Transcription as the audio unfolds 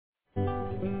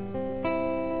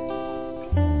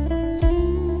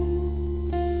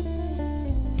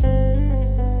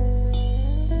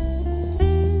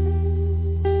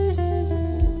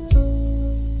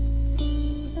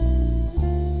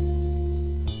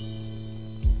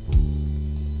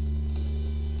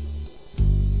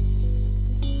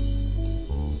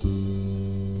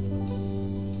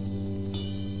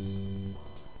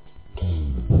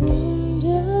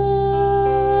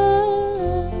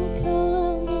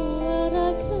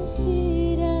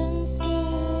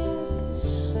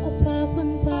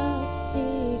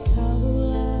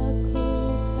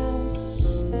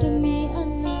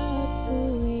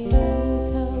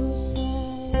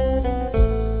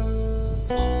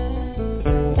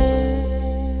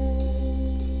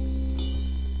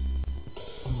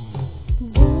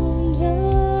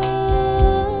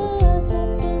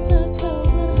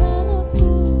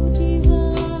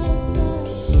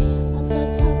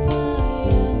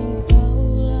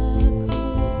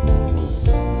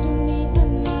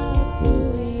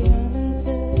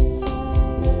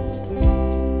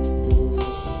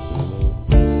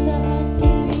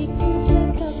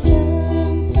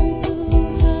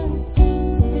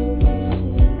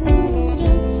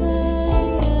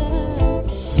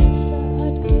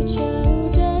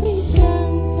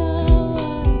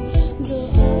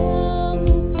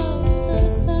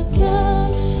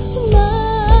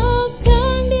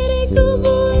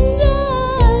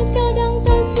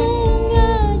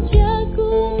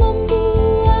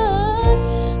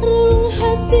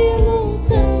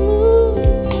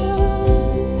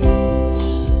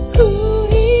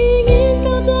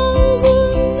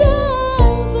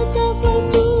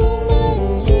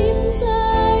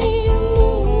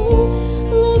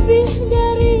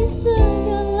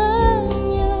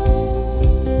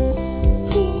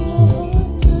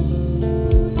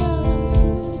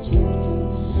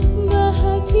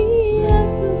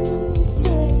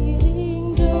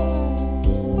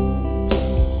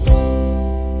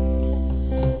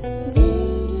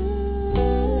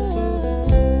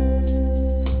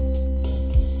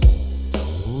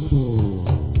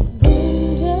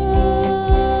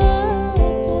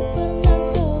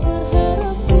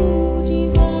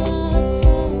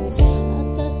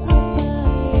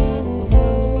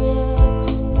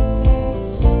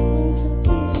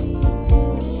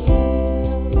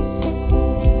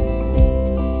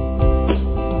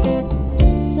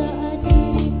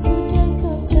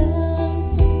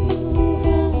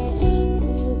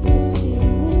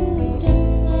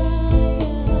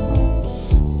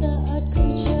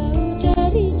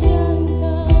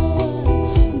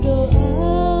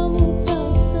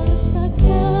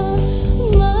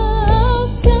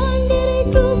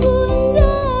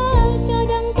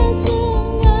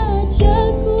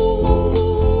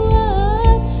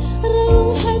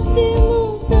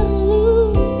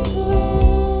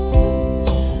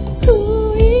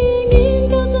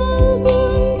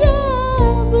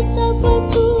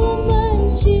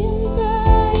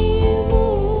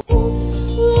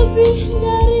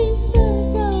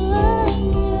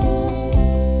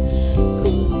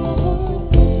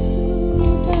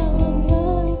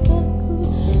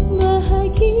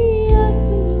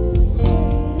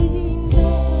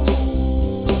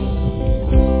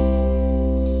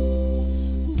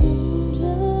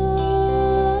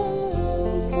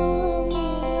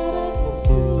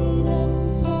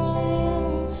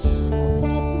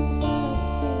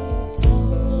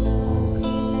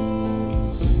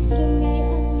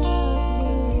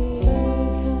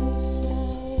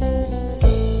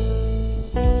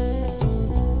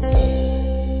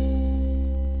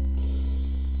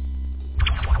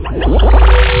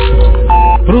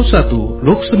Pro 1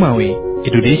 Lok Semawe,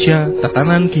 Indonesia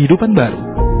Tatanan Kehidupan Baru.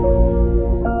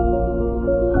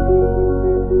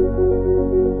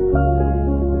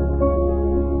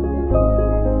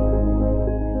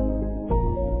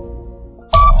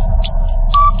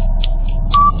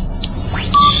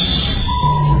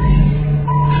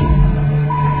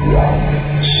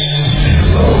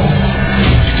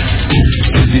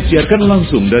 Disiarkan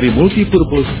langsung dari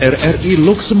Multipurpose RRI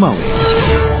Lok Semawe.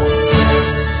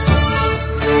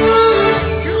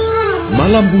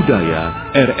 Malam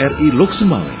Budaya RRI Lok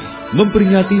Semawe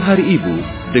memperingati Hari Ibu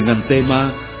dengan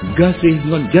tema Gasih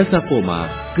Ngon Jasa Poma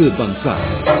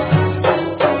Kebangsaan.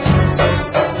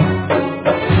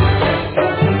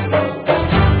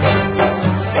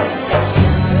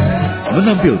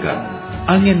 Menampilkan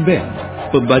Angin Band,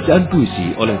 pembacaan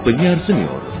puisi oleh penyiar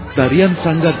senior, tarian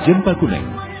sanggar Jempa Kuneng,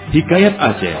 hikayat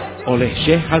Aceh oleh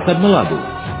Syekh Hasan Melabu,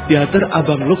 teater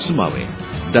Abang Lok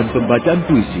Semawe, dan pembacaan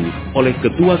puisi oleh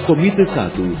Ketua Komite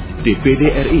 1 DPD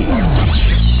RI.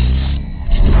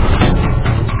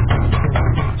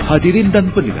 Hadirin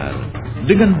dan pendengar,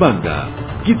 dengan bangga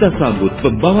kita sambut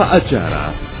pembawa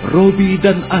acara Robi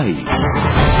dan Ai.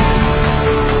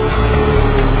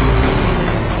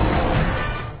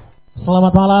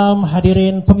 Selamat malam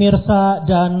hadirin pemirsa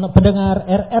dan pendengar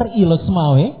RRI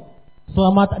Loksmawe.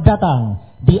 Selamat datang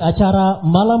di acara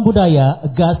Malam Budaya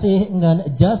Gasih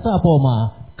ngan Jasa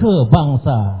Poma ke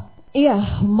Bangsa.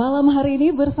 Iya, malam hari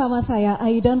ini bersama saya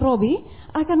Ai dan Robi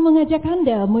akan mengajak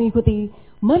Anda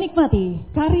menikmati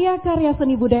karya-karya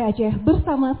seni budaya Aceh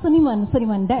bersama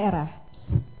seniman-seniman daerah.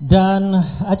 Dan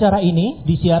acara ini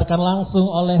disiarkan langsung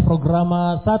oleh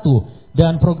Programa 1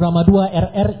 dan Programa 2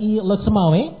 RRI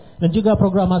Loksmawe dan juga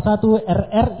Programa 1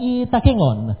 RRI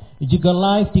Takengon, juga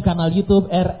live di kanal YouTube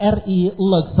RRI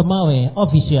Loksmawe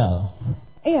Official.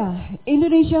 Iya,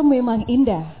 Indonesia memang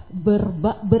indah.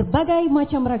 Berbagai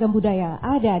macam ragam budaya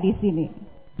ada di sini.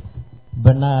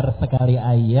 Benar sekali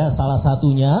Ayah. Salah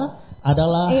satunya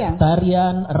adalah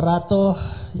tarian Ratoh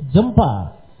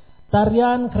Jempa,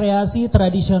 tarian kreasi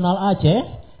tradisional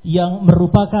Aceh yang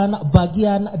merupakan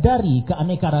bagian dari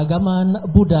keanekaragaman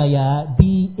budaya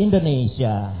di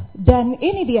Indonesia. Dan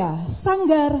ini dia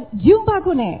Sanggar Jumpa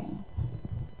Kuning.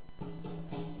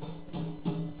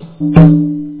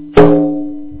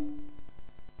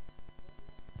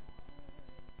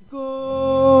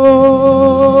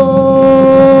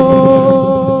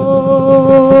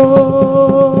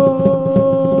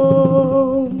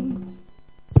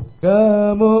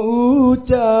 Kamu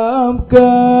ucapkan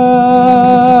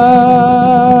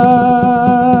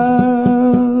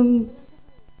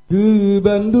ke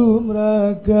Bandung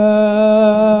rakan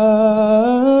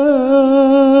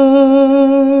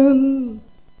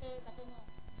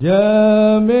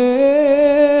jame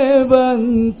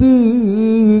bantukan.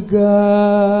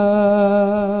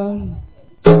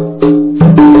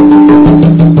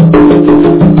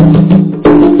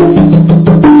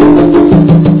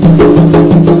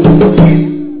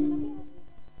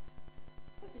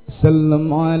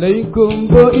 Assalamualaikum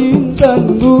po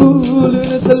intan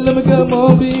gulun, salam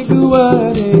kamu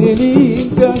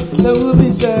biguarenika, tahu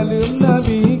bisalam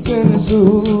nabi kan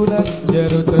surat,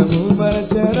 jarutamu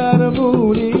marsyarat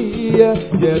mulia,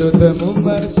 jarutamu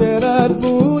marsyarat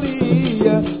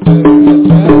mulia,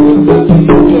 jarutamu nabi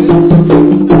kan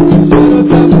surat,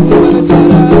 jarutamu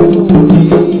marsyarat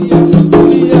mulia,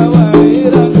 mulia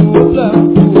waliran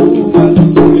mulampuan,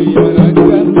 mulia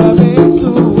rakan nabi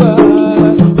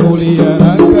suara, mulia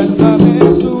rakan nabi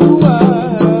suara.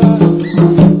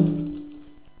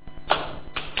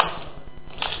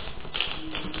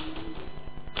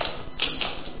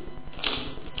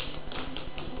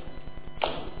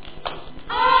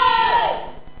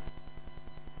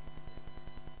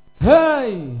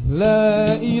 Hai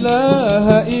la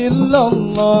ilaha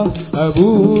illallah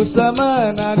Abu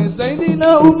Samana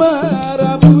Sayyidina Umar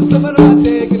Abu Samana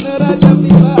kena raja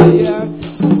dibayar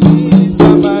di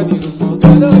sama di rumah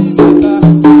kalau imata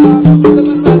Abu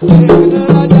Samana kena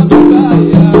raja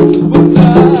dibayar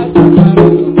buka sama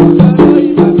di rumah kalau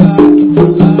imata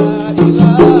la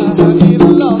ilaha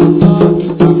illallah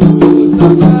Abu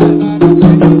Samana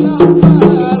Sayyidina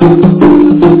Umar Abu Samana kena raja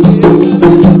dibayar.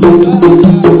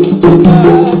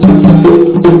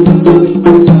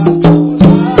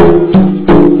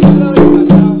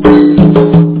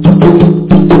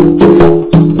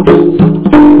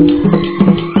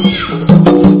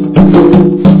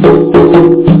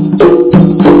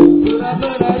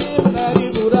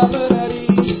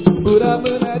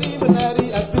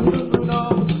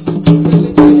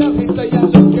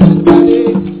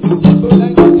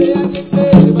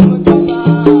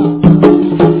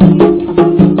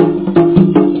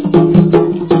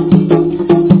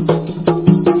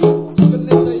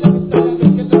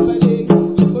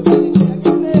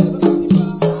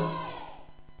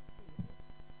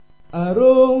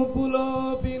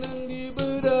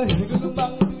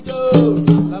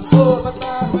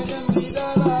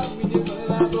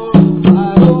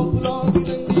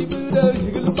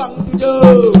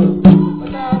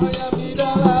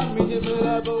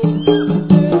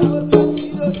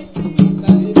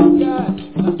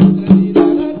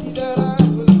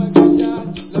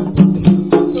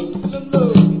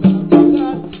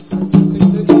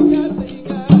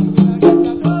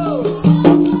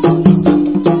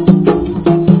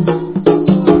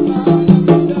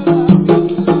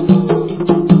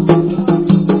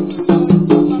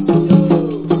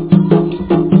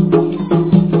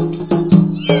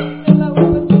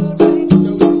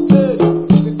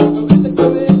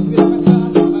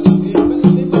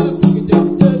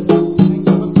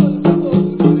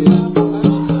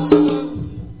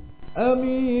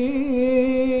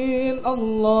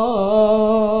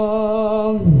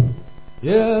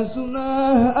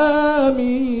 sunah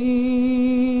amin.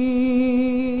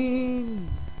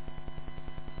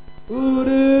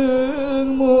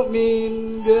 Urang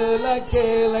mukmin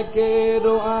gelake-lake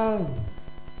doa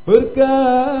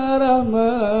berkah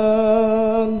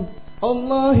rahman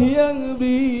Allah yang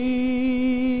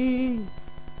beri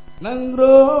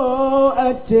nangro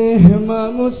Aceh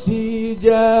mamusi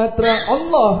jatra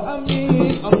Allah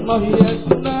amin Allah ya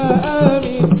sunah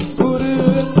amin.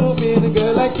 Urang mukmin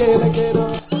gelake-lake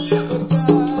doa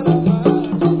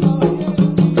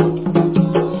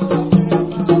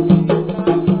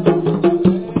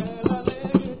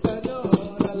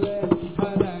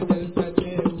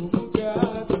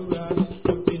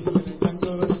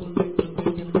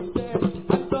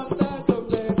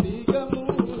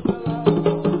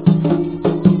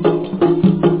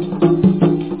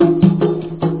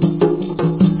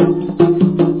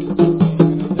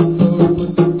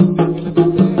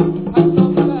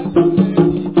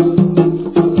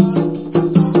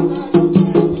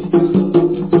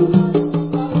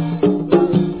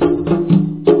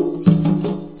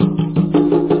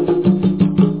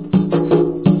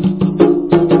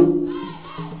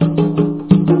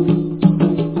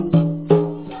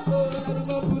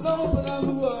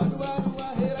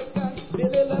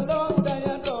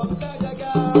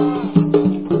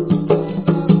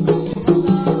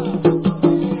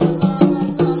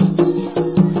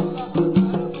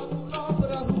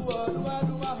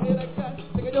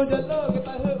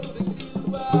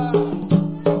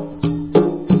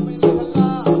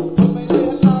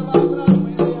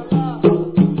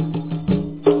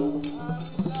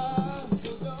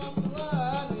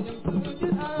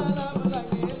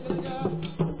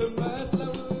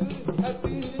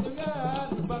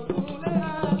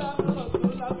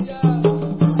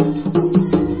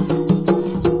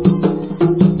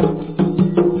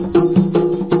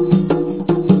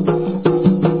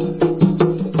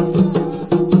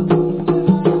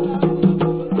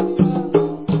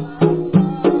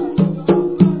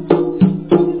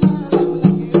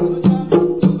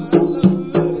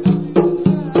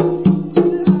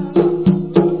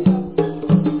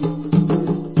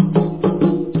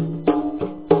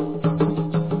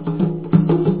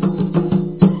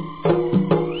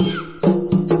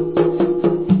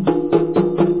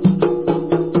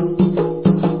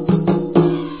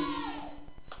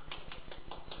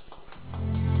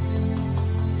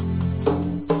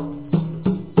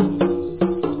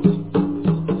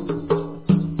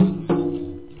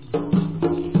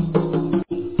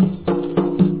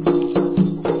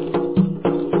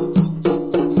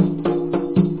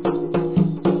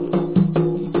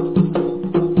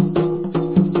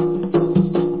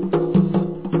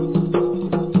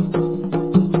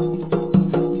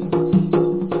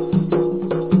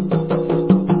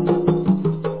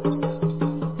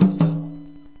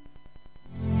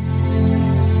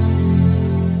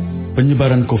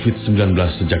Penyebaran COVID-19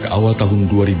 sejak awal tahun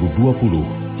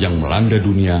 2020 yang melanda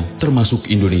dunia termasuk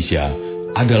Indonesia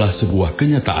adalah sebuah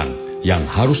kenyataan yang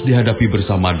harus dihadapi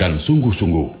bersama dan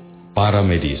sungguh-sungguh. Para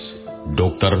medis,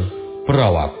 dokter,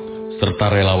 perawat,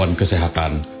 serta relawan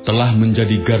kesehatan telah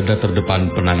menjadi garda terdepan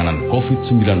penanganan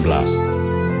COVID-19.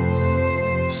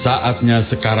 Saatnya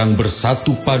sekarang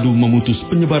bersatu padu memutus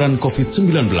penyebaran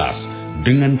COVID-19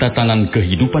 dengan tatanan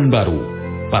kehidupan baru.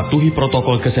 Patuhi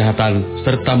protokol kesehatan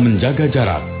serta menjaga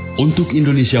jarak untuk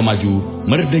Indonesia maju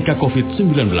merdeka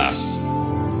COVID-19.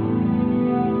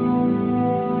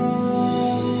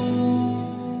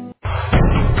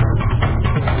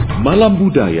 Malam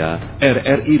Budaya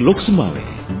RRI Loksemawe,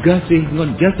 Gasih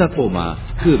ngon jasa poma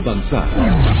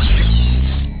kebangsaan.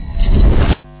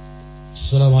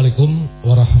 Assalamualaikum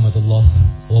warahmatullahi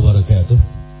wabarakatuh.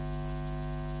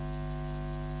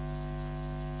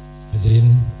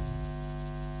 Hadirin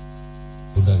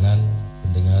undangan,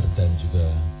 pendengar dan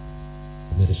juga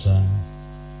pemirsa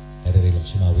RRI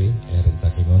Loksemawe, RRI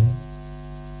Takengon.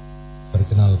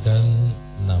 Perkenalkan,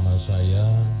 nama saya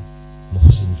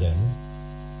Muhsin Jan,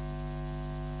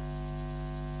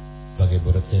 sebagai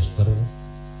broadcaster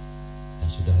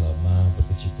yang sudah lama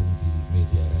berkecimpung di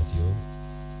media radio.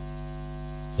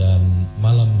 Dan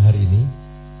malam hari ini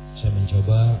saya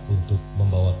mencoba untuk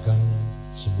membawakan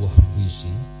sebuah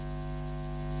puisi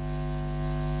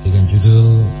dengan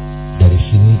judul Dari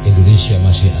Sini Indonesia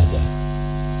Masih Ada,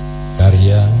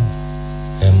 karya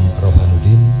M.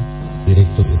 Rohanuddin,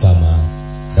 Direktur Utama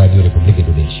Radio Republik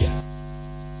Indonesia.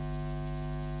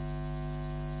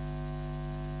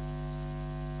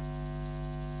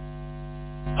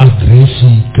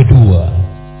 Agresi kedua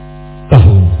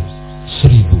tahun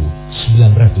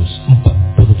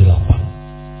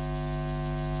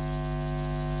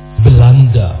 1948.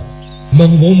 Belanda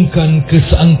mengumumkan ke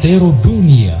seantero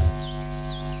dunia,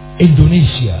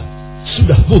 Indonesia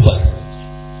sudah bubar.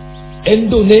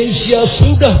 Indonesia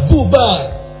sudah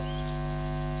bubar.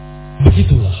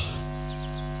 Begitulah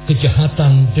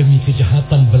kejahatan demi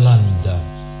kejahatan Belanda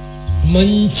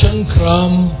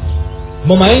mencengkram,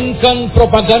 memainkan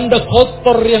propaganda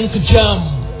kotor yang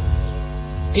kejam,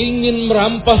 ingin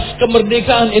merampas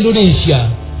kemerdekaan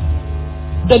Indonesia,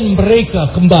 dan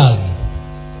mereka kembali.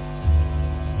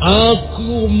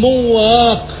 Aku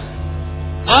muak.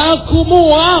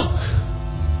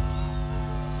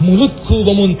 Mulutku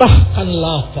memuntahkan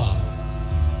lava.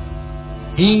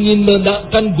 Ingin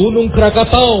meledakkan Gunung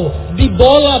Krakatau di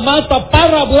bola mata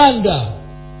para Belanda.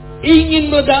 Ingin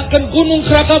meledakkan Gunung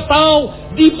Krakatau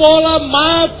di bola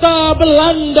mata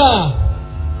Belanda.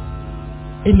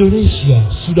 Indonesia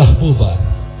sudah bubar.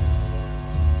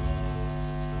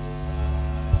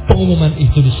 Pengumuman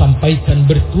itu disampaikan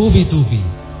bertubi-tubi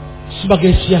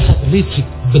sebagai siasat licik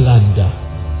Belanda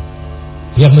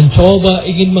yang mencoba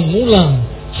ingin mengulang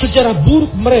sejarah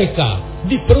buruk mereka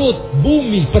di perut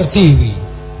bumi pertiwi.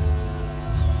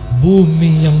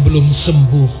 Bumi yang belum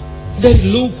sembuh dari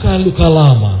luka-luka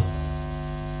lama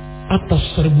atas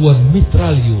serbuan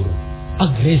mitralyur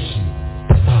agresi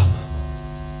pertama.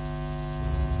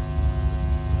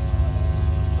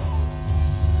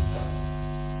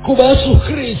 Kubasuh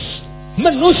keris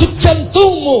menusuk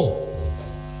jantungmu.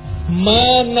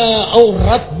 Mana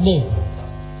auratmu?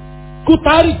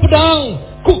 Kutarik pedang,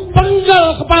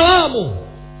 kupenggal kepalamu.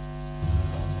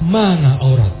 Mana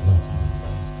auratmu?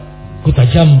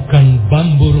 Kutajamkan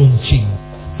bambu runcing,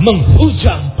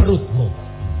 menghujam perutmu.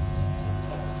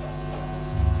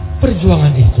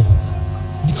 Perjuangan itu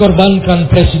dikorbankan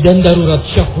Presiden darurat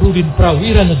Syafruddin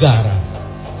Prawira Negara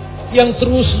yang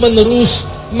terus-menerus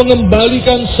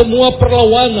mengembalikan semua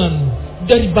perlawanan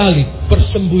dari balik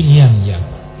persembunyiannya.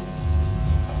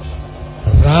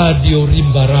 Radio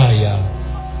Rimba Raya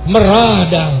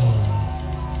meradang.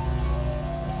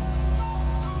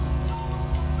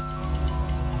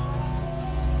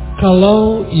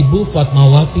 Kalau Ibu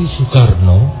Fatmawati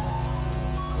Soekarno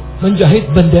menjahit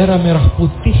bendera merah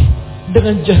putih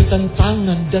dengan jahitan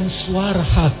tangan dan suara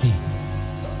hati,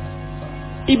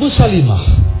 Ibu Salimah,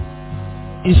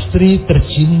 istri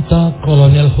tercinta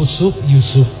Kolonel Husuf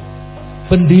Yusuf,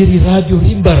 pendiri Radio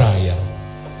Rimba Raya,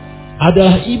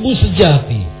 adalah ibu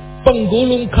sejati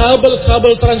penggulung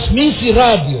kabel-kabel transmisi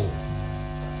radio.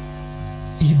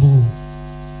 Ibu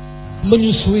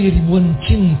menyusui ribuan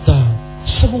cinta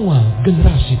semua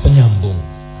generasi penyambung,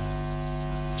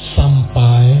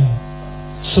 sampai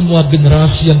semua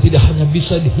generasi yang tidak hanya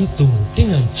bisa dihitung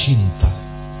dengan cinta.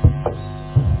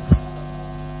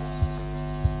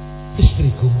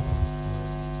 Istriku,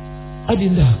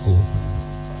 adindaku,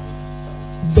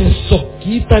 besok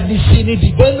kita di sini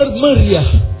dibenar meriah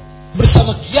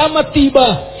bersama kiamat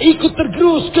tiba, ikut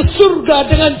tergerus ke surga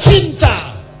dengan cinta.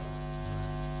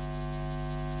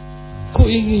 Ku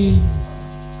ingin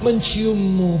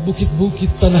menciummu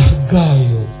bukit-bukit tanah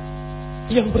Gayo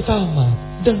yang pertama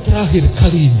dan terakhir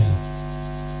kalinya.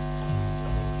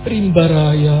 Rimba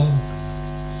Raya,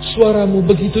 suaramu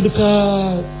begitu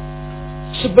dekat,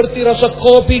 seperti rasa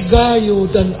kopi Gayo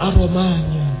dan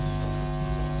aromanya.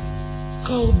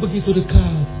 Kau begitu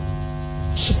dekat,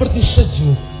 seperti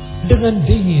sejuk dengan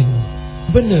dingin,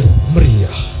 benar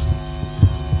meriah.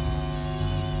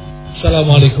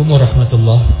 Assalamualaikum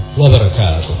warahmatullahi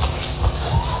wabarakatuh.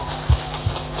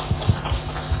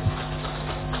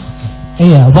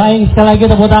 Iya, baik, sekali lagi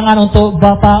tepuk tangan untuk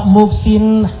Bapak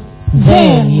Muksin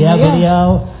Zain, ya,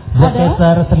 beliau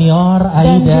broadcaster senior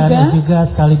AI dan juga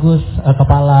sekaligus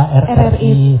kepala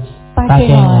RRI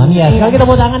Takengon. Ya, sekali lagi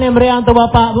tepuk tangan yang meriah untuk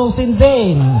Bapak Muksin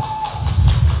Zain.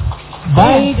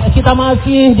 Baik, kita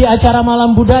masih di acara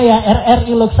Malam Budaya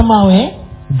RRI Loksemawe,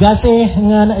 Gasih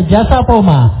dengan Jasa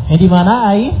Poma, yang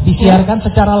dimana AI disiarkan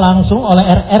secara langsung oleh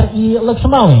RRI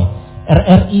Loksemawe,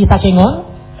 RRI Takengon,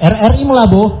 RRI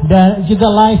Melabuh, dan juga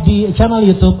live di channel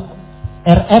YouTube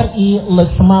RRI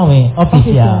Loksemawe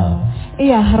Official.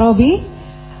 Iya, Robi,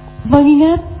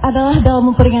 mengingat adalah dalam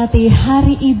memperingati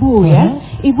Hari Ibu ya.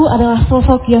 Ibu adalah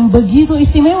sosok yang begitu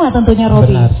istimewa tentunya,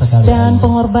 Robi. Dan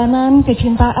pengorbanan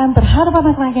kecintaan terhadap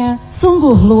anak-anaknya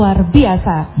sungguh luar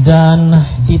biasa. Dan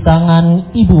di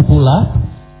tangan ibu pula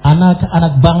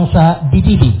anak-anak bangsa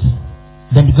dididik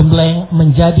dan digembleng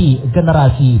menjadi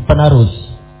generasi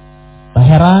penerus. Tak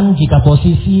heran jika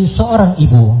posisi seorang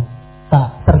ibu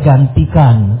tak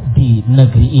tergantikan di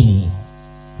negeri ini.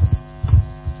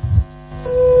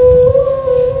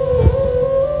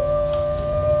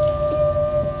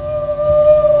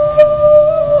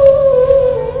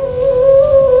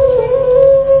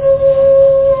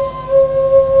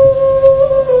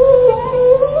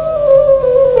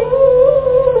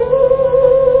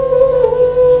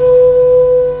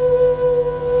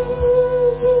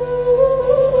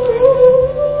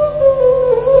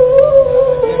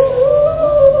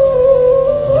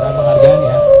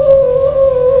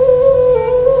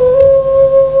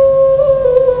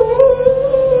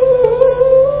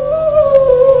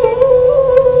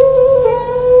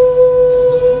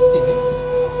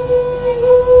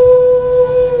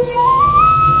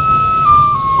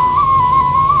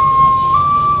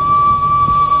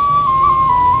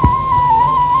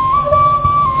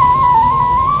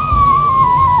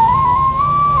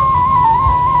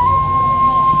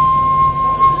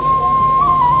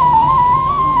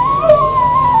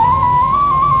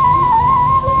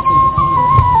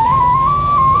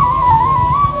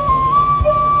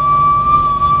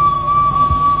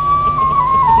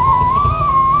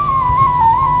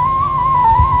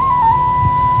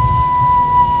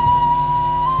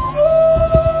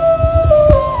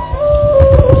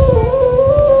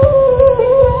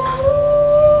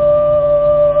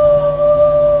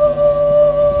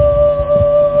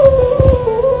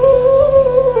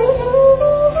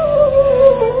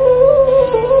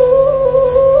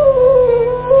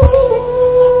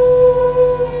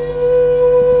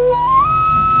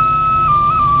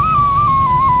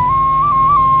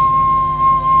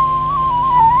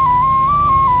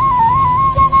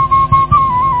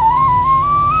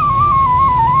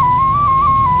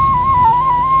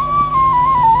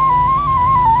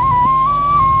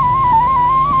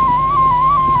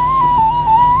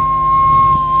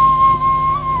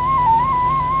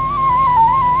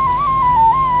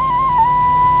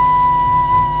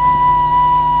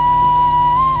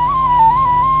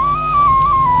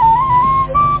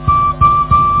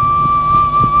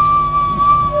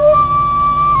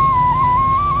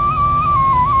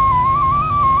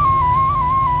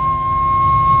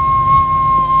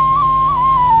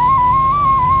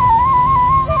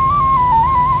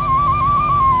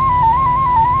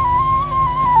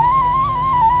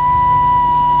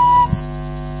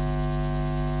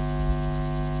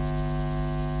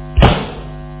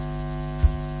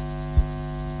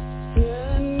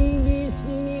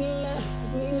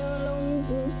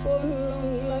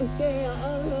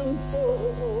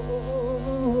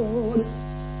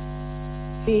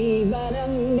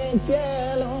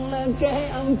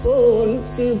 ampun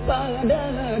kepada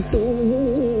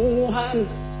Tuhan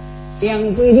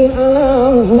yang punya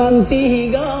alam dan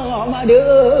tiga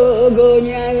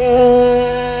madogonya.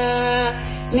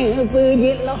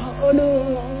 Nepujilah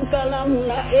dengan kalam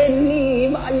lain ni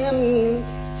banyak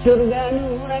surga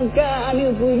neraka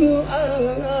nepuju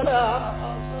arah.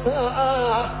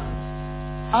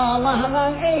 Allah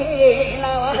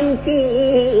lawan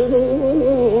keruti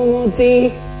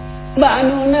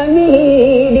banu nabi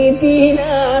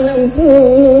ditinan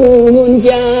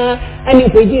punja ani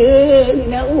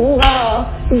pejena Allah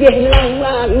gelang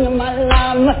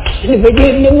malam ni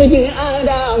pejena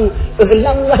Adam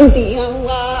gelang ti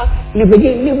Allah ni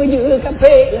pejena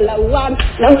kafe lawan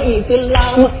lam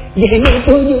Islam ni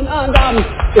pujun Adam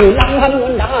gelang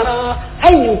darah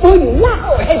hay ni pujun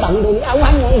lao hay bằng dunia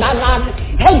wan dalan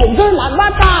hay đừng cứ làm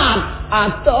bát tàn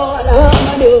atau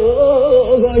lama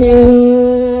dogonya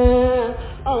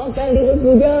kali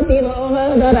puja tiroh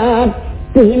darat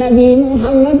ke Nabi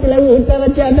Muhammad lalu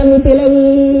terbaca dan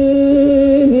tilawat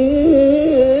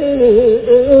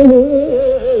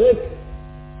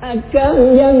akan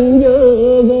yang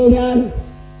jogongan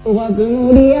wa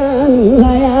kemudian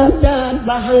hayat dan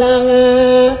pahala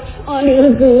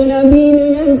oleh ke Nabi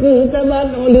yang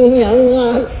ketabat oleh yang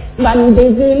bantu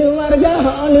keluarga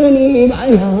oleh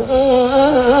bayan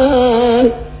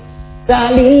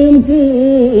saling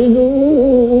kegure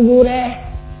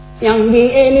yang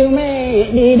diilmu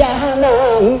di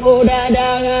dalam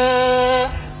udara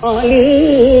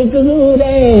oleh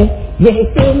kegure dia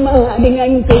cuma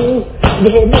dengan tu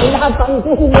dia belakang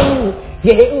kubur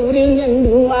dia orang yang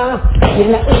dua dia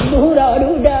nak duda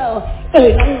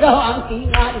dalam doa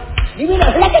kian di bila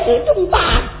lagi jumpa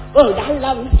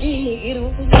dalam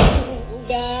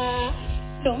surga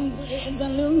dong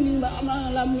belum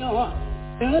malamnya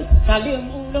salim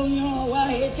ulungnya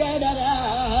wahai saudara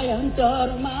yang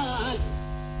terhormat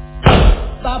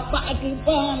Bapak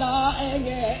Kepala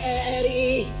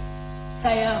RRI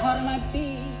saya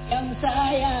hormati yang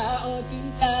saya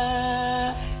cinta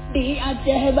di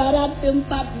Aceh Barat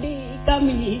tempat di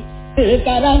kami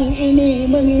sekarang ini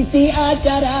mengisi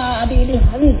acara di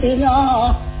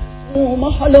tengah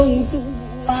Mahlung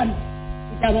Tuhan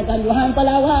Kecamatan Tuhan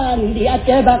Palawan di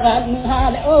Aceh Barat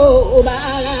menghadap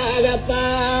bagapa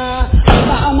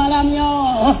malamnya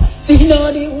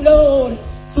tino di ulun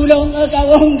tulung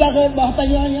kawong kakek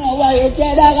bahasanya wahai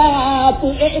saudara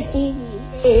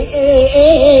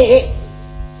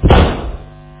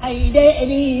aide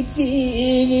di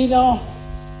pino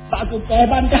Pak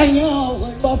Kupeban kanyo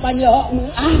bapaknya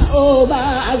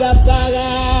bagapa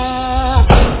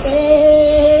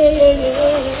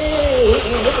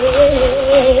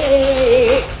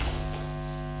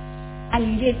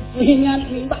anjit ingat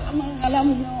mbak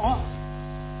malamnya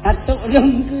atau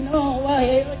yang kena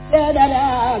wahai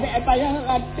saudara apa yang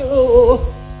atuh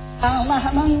Allah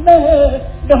mangbe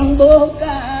dong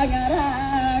buka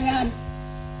garangan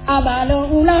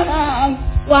abalong ulang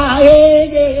wahai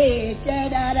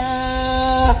saudara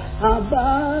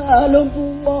abalong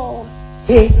puwo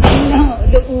ina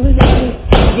ulang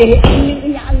je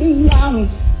nyaliang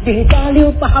de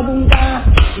taliu pahabunga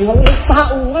no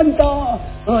pauan to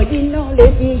dino le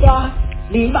tiga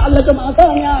di bala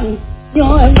kemakangan yo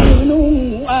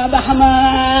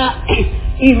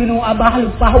ibnu abah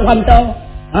pahuan to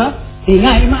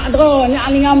tingai madro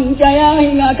nyalingam jaya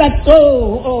hingga katso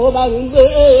bang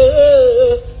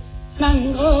nang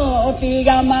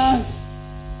tiga ma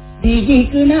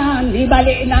dijikenan di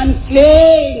balik nan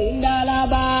leng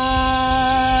dalaba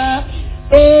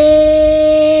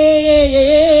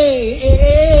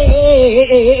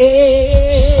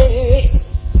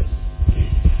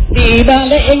di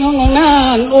balik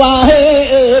ngongan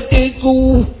wahai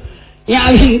tiku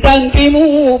yang hintang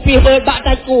timu pihak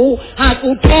bataku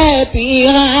aku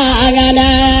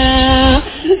tepiangana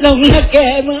long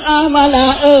lake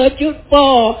mengamala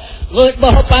cut Rut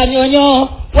boh panyonyo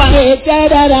wahai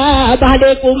saudara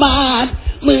badai kumat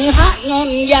mehak ngon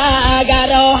ya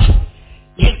garoh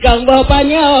jikang boh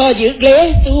panyo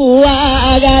jigle tua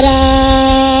gara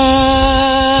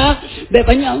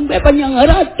bepanyang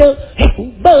rata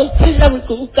berselam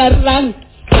ku karang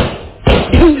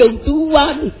dulung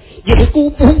tuan jadi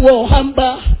ku puwo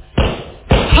hamba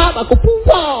ku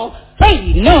puwo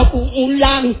hei no ku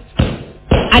ulang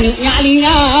anaknya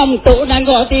lingam tu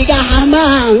nanggo tiga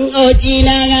hamang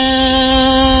jinanga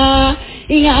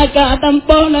ingat ka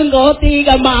tampo nanggo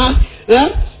tiga mang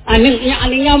anaknya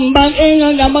lingam bang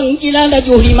ngamang jinana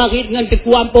juhi makit ngan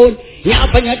teku ampun nya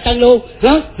panyatang lo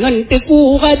ngan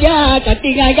teku raja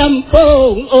katinga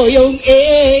kampung oyong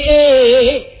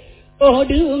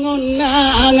dengon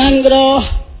nangan groh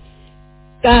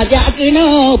kajak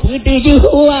kena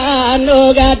pertujuan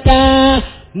kata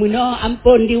muna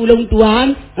ampun diulung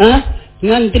tuan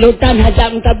ngan telutan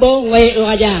hajak tabung wae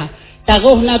raja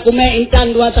taruh nak kumai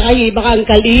intan dua hari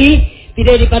barangkali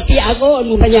tidak dipati aku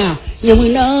mupanya yang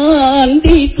menan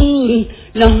dikun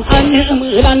nah anak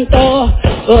meranto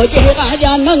je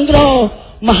raja nangro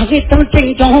mahrit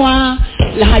tercing jawa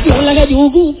laju lagi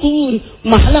jugukun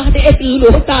mahlah de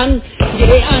telutan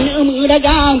je anak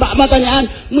meragang bak matanya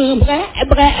membrek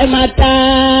mata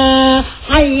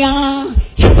hanya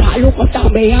lalu kota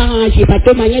bea si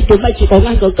patu manya tu baci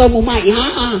kongan ke kamu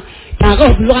maya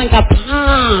taruh luang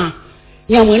kapal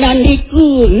yang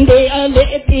menandikun de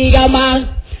ale tiga mas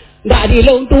dak di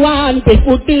long tuan pe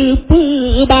putih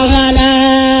perbangana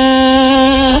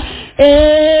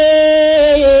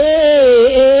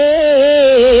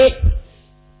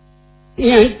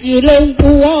yang kilong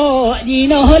tua di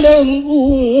nolong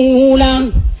ulang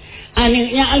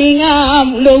anaknya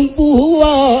lingam long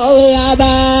puwa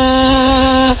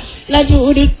abah laju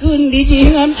dikun di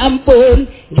jingan ampun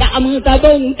jamu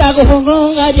tabung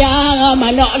tagung aja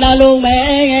manok lalu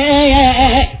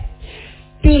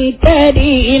tunte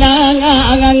di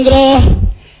nangang groh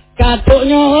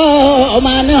katuknya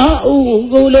mana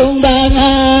gulung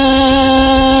banga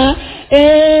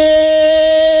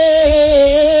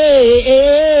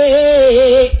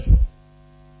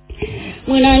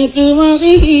menantu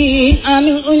mari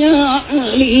anunya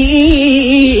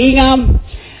lingam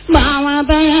mama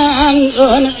bang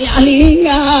anunya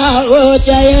lingam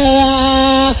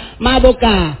jaya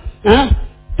mabuka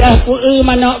dah ku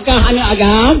manakah anak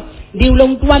agam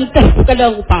diulung tuan teh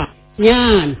kadang upa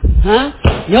nyan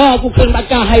yo ku ken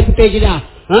bakah hai putih jeda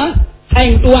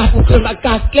hai tuah ku ken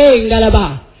bakah kleng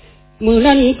dalaba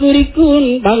munan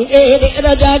kurikun bang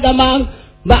raja gamang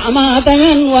bak ma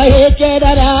tangan wahai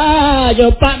cedara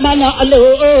jopak mana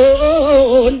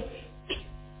alun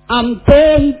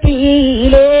ampun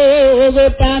tilogotan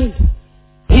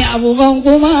ya bungong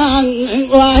kumang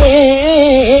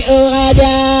wahai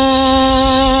raja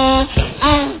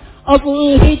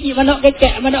aku hiji manok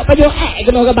kekek manok pajo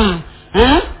kena ke ba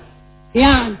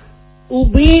ya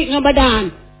ubi dengan badan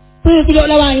pilok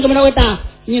lawan ke manok kata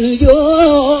nyejo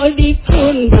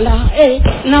dikun pala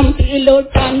nam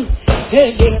tilotan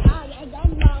dia ada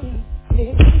gamang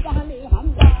dia dah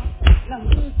hamba nam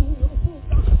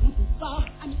suka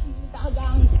anak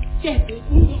dagang cek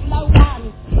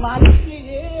lawan manis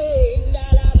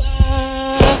dalaba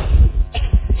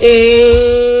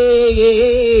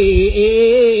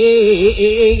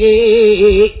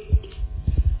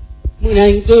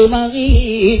menantu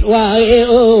mari wae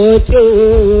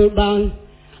bang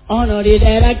ono di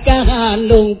daerah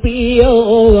kandung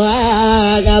pio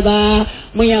agaba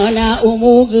menyana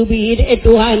umu gebid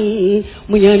Tuhan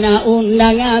menyana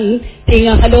undangan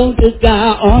tinggal kadung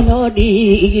tega ono di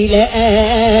gile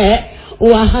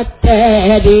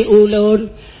wahatte di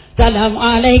ulun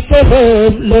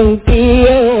Assalamualaikum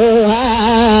lumpio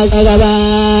agaba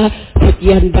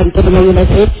sekian dan terima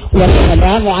kasih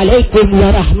wassalamualaikum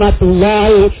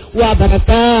warahmatullahi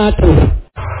wabarakatuh.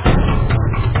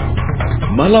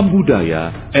 Malam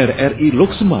Budaya RRI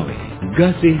Lok Semawe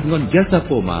Gasih ngon jasa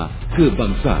poma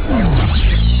kebangsaan.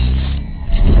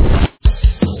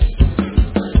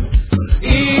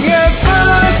 Ingat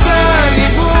pesan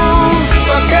ibu,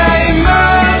 pakai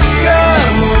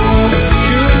maskermu,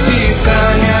 cuci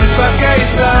tangan pakai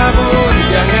sabun,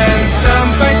 jangan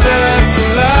sampai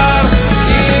tertular.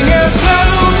 Ingat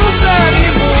selalu pesan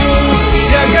ibu,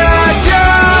 jaga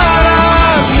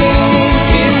jarakmu,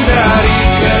 hindari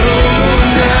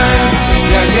kerumunan,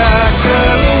 jaga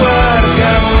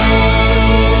keluargamu.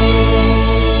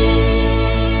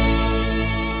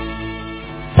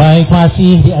 Baik,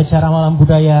 masih di acara Malam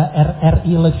Budaya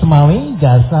RRI Lok Semawe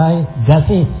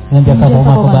Gasih dengan jasa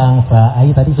poma kebangsa.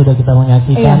 Tadi sudah kita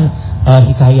menyaksikan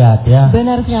hikayat ya.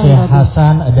 Benar sekali, Syekh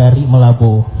Hasan dari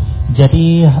Melabu.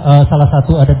 Jadi salah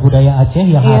satu adat budaya Aceh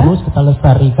yang harus kita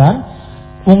lestarikan.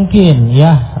 Mungkin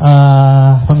ya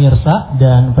pemirsa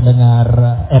dan pendengar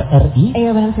RRI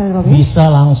benar sekali, Robin.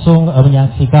 bisa langsung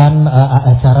menyaksikan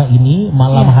acara ini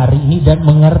malam hari ini dan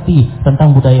mengerti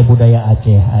tentang budaya-budaya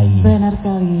Aceh. Benar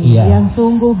sekali. Iya. Yang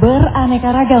sungguh beraneka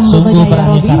ragam. Sungguh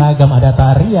beraneka ragam. Ada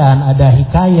tarian, ada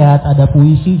hikayat, ada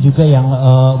puisi juga yang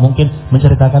mungkin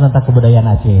menceritakan tentang kebudayaan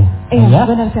Aceh. Iya,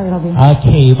 benar sekali, Robin.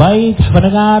 Oke, baik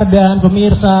pendengar dan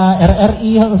pemirsa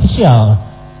RRI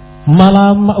Official.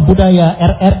 Malam Budaya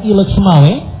RRI Lok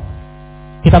Semawe,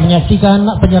 kita menyaksikan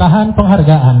penyerahan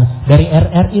penghargaan dari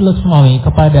RRI Lok Semawe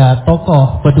kepada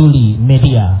tokoh peduli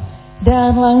media.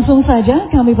 Dan langsung saja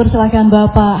kami persilakan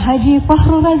Bapak Haji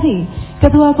Fakhrul Razi,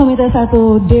 Ketua Komite 1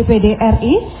 DPD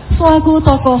RI, selaku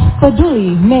tokoh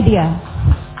peduli media.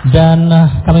 Dan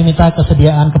kami minta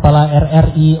kesediaan Kepala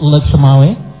RRI Lek Semawe,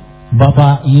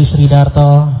 Bapak Yusri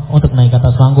Darto, untuk naik ke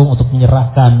atas panggung untuk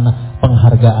menyerahkan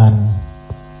penghargaan.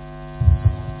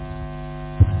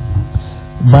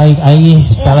 Baik,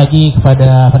 Ayi, sekali lagi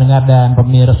kepada pendengar dan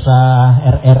pemirsa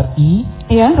RRI.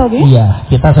 Iya, Robi. Iya,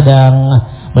 kita sedang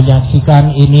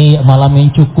menyaksikan ini malam yang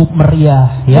cukup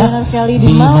meriah ya. Benar sekali,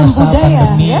 di malam masa budaya,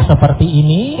 pandemi ya? seperti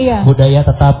ini, Iya. budaya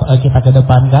tetap kita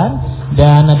kedepankan.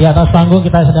 Dan di atas panggung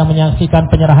kita sedang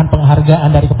menyaksikan penyerahan penghargaan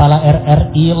dari Kepala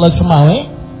RRI Lek Semawe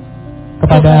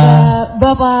kepada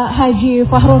Bapak Haji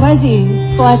Fakhrul Razi,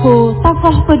 selaku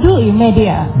tokoh peduli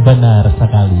media. Benar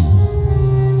sekali.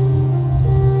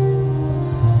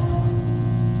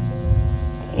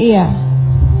 Iya.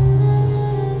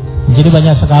 Jadi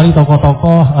banyak sekali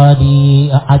tokoh-tokoh di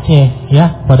Aceh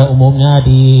ya, pada umumnya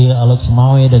di Lek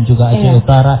Semawe dan juga Aceh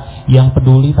Utara yang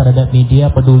peduli terhadap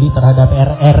media, peduli terhadap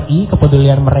RRI,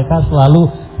 kepedulian mereka selalu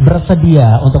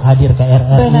bersedia untuk hadir ke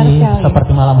RRI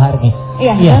seperti malam hari ini.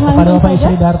 Iya, kepada Bapak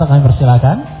Yusri Darto kami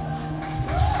persilakan.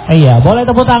 Iya, boleh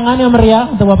tepuk tangan yang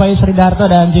meriah untuk Bapak Yusri Darto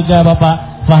dan juga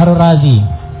Bapak Fakhrul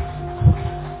Razi.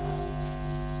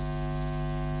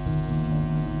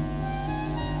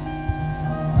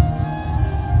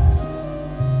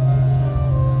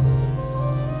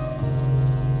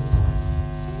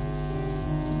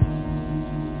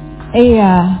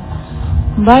 Iya,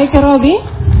 baik Robi.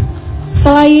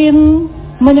 Selain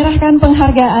menyerahkan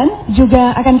penghargaan,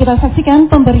 juga akan kita saksikan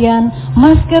pemberian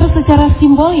masker secara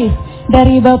simbolis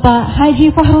dari Bapak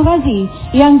Haji Fakhrul Razi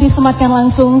yang disematkan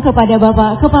langsung kepada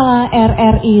Bapak Kepala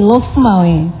RRI Lek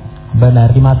Semawe.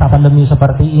 Benar, di masa pandemi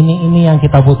seperti ini yang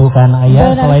kita butuhkan,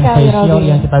 Ayah. Benar selain sekali, facial Robi.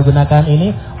 yang kita gunakan ini,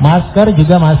 masker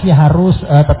juga masih harus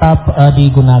tetap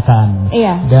digunakan.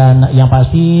 Iya. Dan yang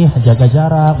pasti jaga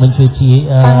jarak, mencuci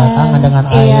tangan dengan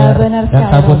air, benar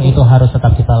dan sekali, sabun Robi. itu harus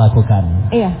tetap kita lakukan.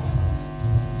 Iya.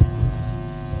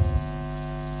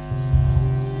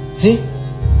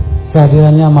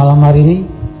 Kehadirannya malam hari ini,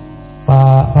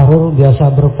 Pak Fakhrul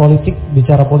biasa berpolitik,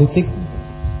 bicara politik.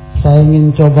 Saya ingin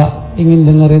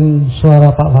dengerin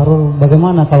suara Pak Fakhrul.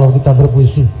 Bagaimana kalau kita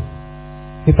berpuisi?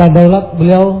 Kita daulat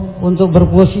beliau untuk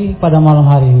berpuisi pada malam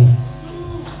hari ini.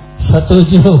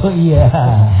 Setuju, iya.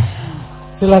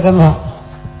 Silakan Pak.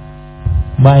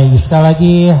 Baik, sekali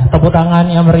lagi tepuk tangan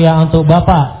yang meriah untuk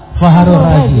Bapak Fakhrul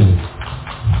Razi.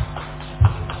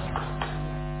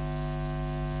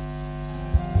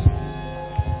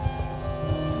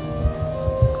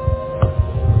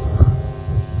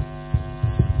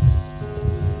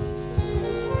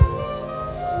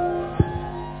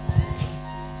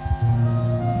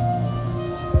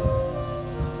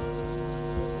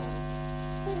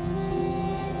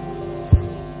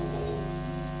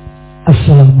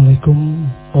 Assalamualaikum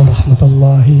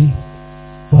warahmatullahi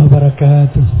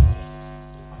wabarakatuh.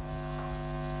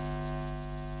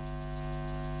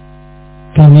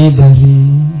 Kami dari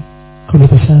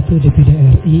Komite 1 DPD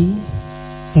RI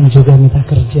yang juga mitra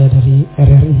kerja dari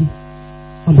RRI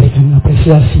memberikan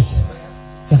apresiasi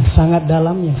yang sangat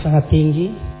dalam, yang sangat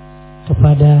tinggi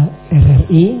kepada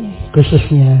RRI,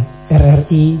 khususnya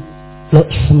RRI Lek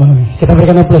Semawe. Kita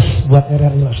berikan aplaus buat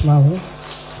RRI Lek Semawe.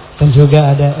 Dan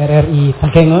juga ada RRI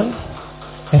Takengon,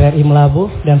 RRI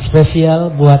Melabuh, dan spesial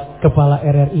buat Kepala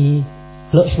RRI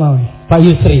Lek Semawe, Pak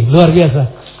Yusri, luar biasa.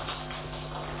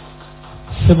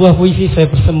 Sebuah puisi saya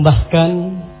persembahkan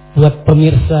buat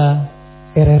pemirsa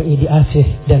RRI di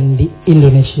Aceh dan di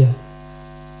Indonesia.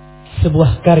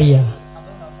 Sebuah karya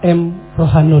M.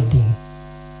 Rohanuddin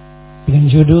dengan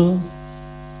judul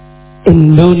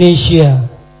Indonesia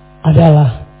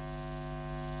adalah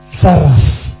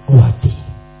Saraswati.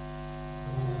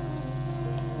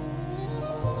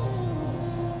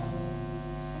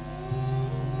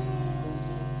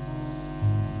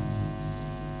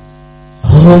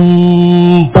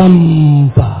 Hom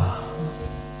Bamba,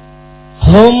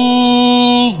 Hom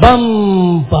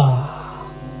Bamba,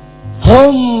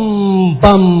 Hom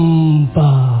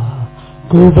Bamba.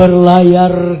 Ku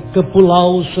berlayar ke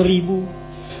Pulau Seribu,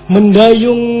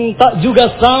 mendayung tak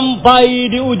juga sampai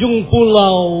di ujung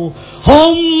pulau.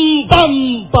 Hom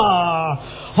Bamba,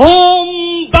 Hom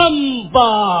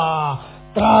Bamba,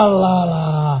 tralala.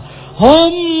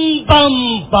 Hom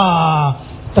Bamba,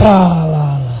 tralala.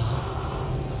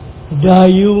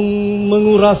 Dayung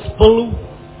menguras peluh,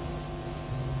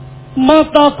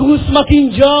 mataku semakin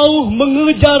jauh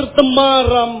mengejar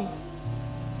temaram.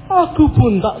 Aku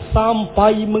pun tak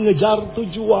sampai mengejar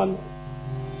tujuan.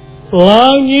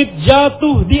 Langit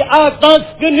jatuh di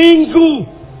atas keningku.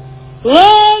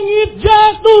 Langit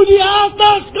jatuh di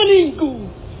atas keningku.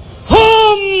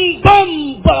 Hom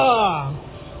pampa,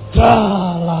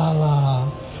 tralala.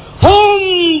 Hom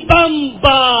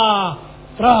pampa,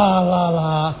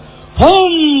 tralala.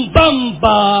 Hom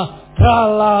pampa,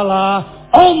 tralala.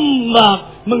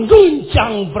 Ombak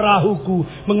mengguncang perahuku,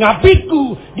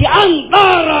 mengapitku di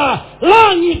antara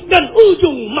langit dan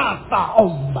ujung mata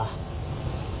ombak.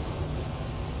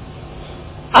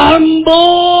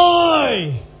 Amboi,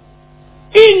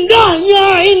 indahnya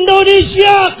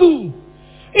Indonesiaku,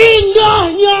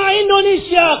 indahnya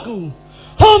Indonesiaku.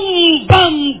 Hom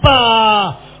pampa,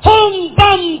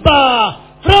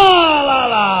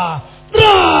 tralala,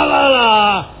 tralala,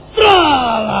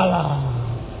 tralala.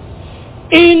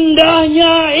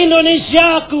 Indahnya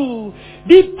Indonesiaku,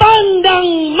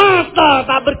 dipandang mata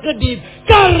tak berkedip,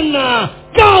 karena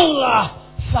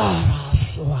kaulah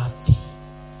Saraswati.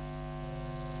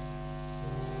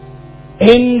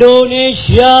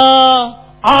 Indonesia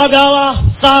adalah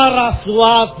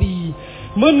Saraswati,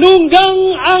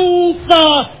 menunggang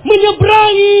angsa,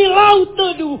 menyeberangi laut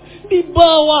teduh di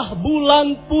bawah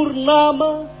bulan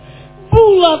purnama.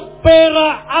 Bulat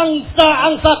perak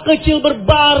angsa-angsa kecil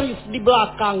berbaris di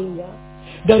belakangnya.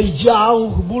 Dari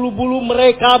jauh bulu-bulu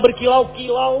mereka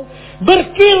berkilau-kilau,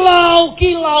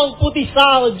 berkilau-kilau putih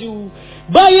salju.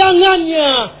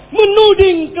 Bayangannya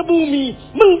menuding ke bumi,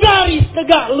 menggaris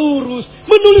tegak lurus,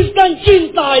 menuliskan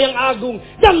cinta yang agung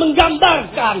dan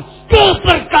menggambarkan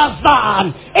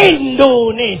keperkasaan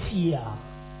Indonesia.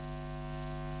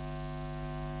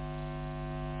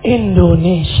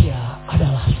 Indonesia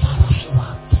adalah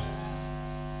Saraswati,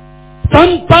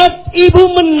 tempat ibu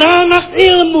menanak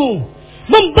ilmu,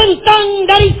 membentang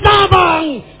dari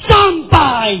Sabang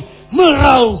sampai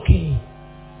Merauke.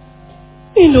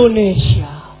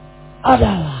 Indonesia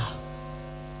adalah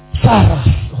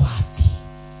Saraswati,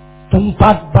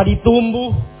 tempat padi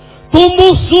tumbuh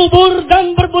subur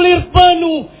dan berbulir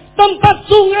penuh, tempat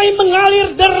sungai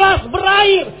mengalir deras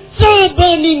berair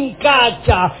sebening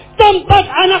kaca, tempat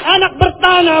anak-anak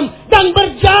bertanam dan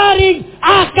berjaring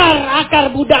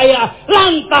akar-akar budaya,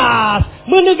 lantas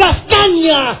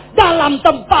menegaskannya dalam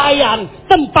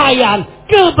tempayan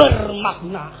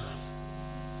kebermaknaan.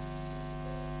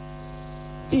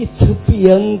 Di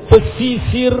tepian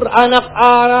pesisir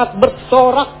anak-anak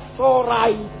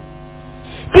bersorak-sorai.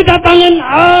 Kedatangan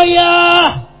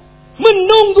ayah,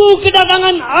 menunggu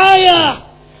kedatangan ayah,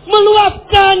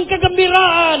 meluapkan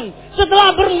kegembiraan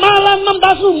setelah bermalam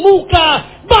membasuh muka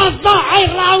basah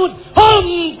air laut.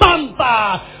 Hom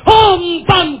pampa, hom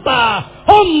pampa,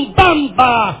 hom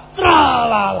pampa,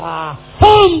 tralala.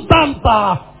 Hom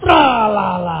pampa,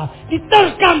 tralala.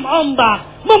 Diterkam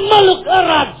ombak, memeluk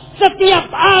erat setiap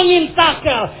angin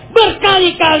takel,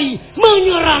 berkali-kali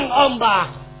menyerang ombak.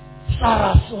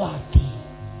 Saraswati,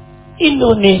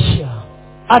 Indonesia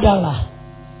adalah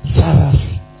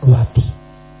Saraswati.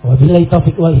 Wabillahi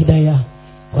taufiq wal hidayah.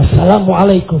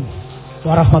 Wassalamualaikum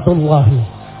warahmatullahi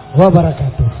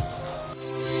wabarakatuh.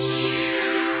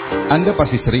 Anda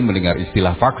pasti sering mendengar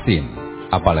istilah vaksin.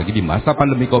 Apalagi di masa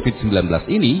pandemi COVID-19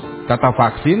 ini, kata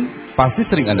vaksin pasti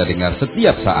sering Anda dengar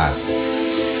setiap saat.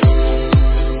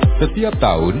 Setiap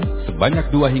tahun,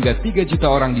 sebanyak 2 hingga 3 juta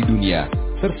orang di dunia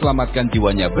terselamatkan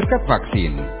jiwanya berkat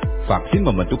vaksin. Vaksin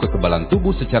membentuk kekebalan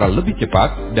tubuh secara lebih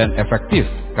cepat dan efektif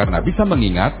karena bisa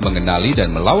mengingat, mengenali,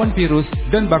 dan melawan virus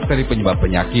dan bakteri penyebab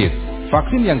penyakit.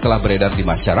 Vaksin yang telah beredar di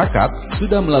masyarakat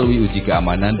sudah melalui uji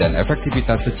keamanan dan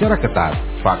efektivitas secara ketat.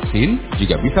 Vaksin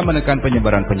juga bisa menekan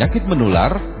penyebaran penyakit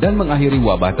menular dan mengakhiri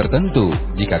wabah tertentu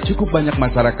jika cukup banyak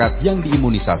masyarakat yang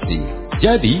diimunisasi.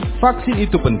 Jadi, vaksin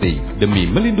itu penting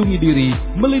demi melindungi diri,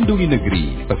 melindungi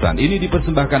negeri. Pesan ini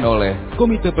dipersembahkan oleh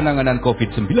Komite Penanganan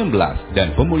COVID-19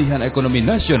 dan Pemulihan Ekonomi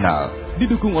Nasional,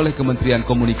 didukung oleh Kementerian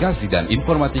Komunikasi dan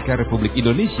Informatika Republik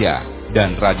Indonesia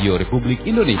dan Radio Republik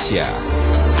Indonesia.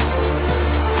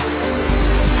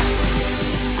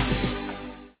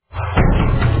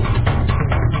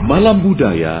 Malam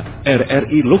Budaya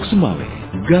RRI Lok Sumawe,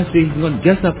 Gasih Ngon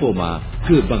Jasa Poma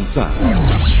Kebangsaan.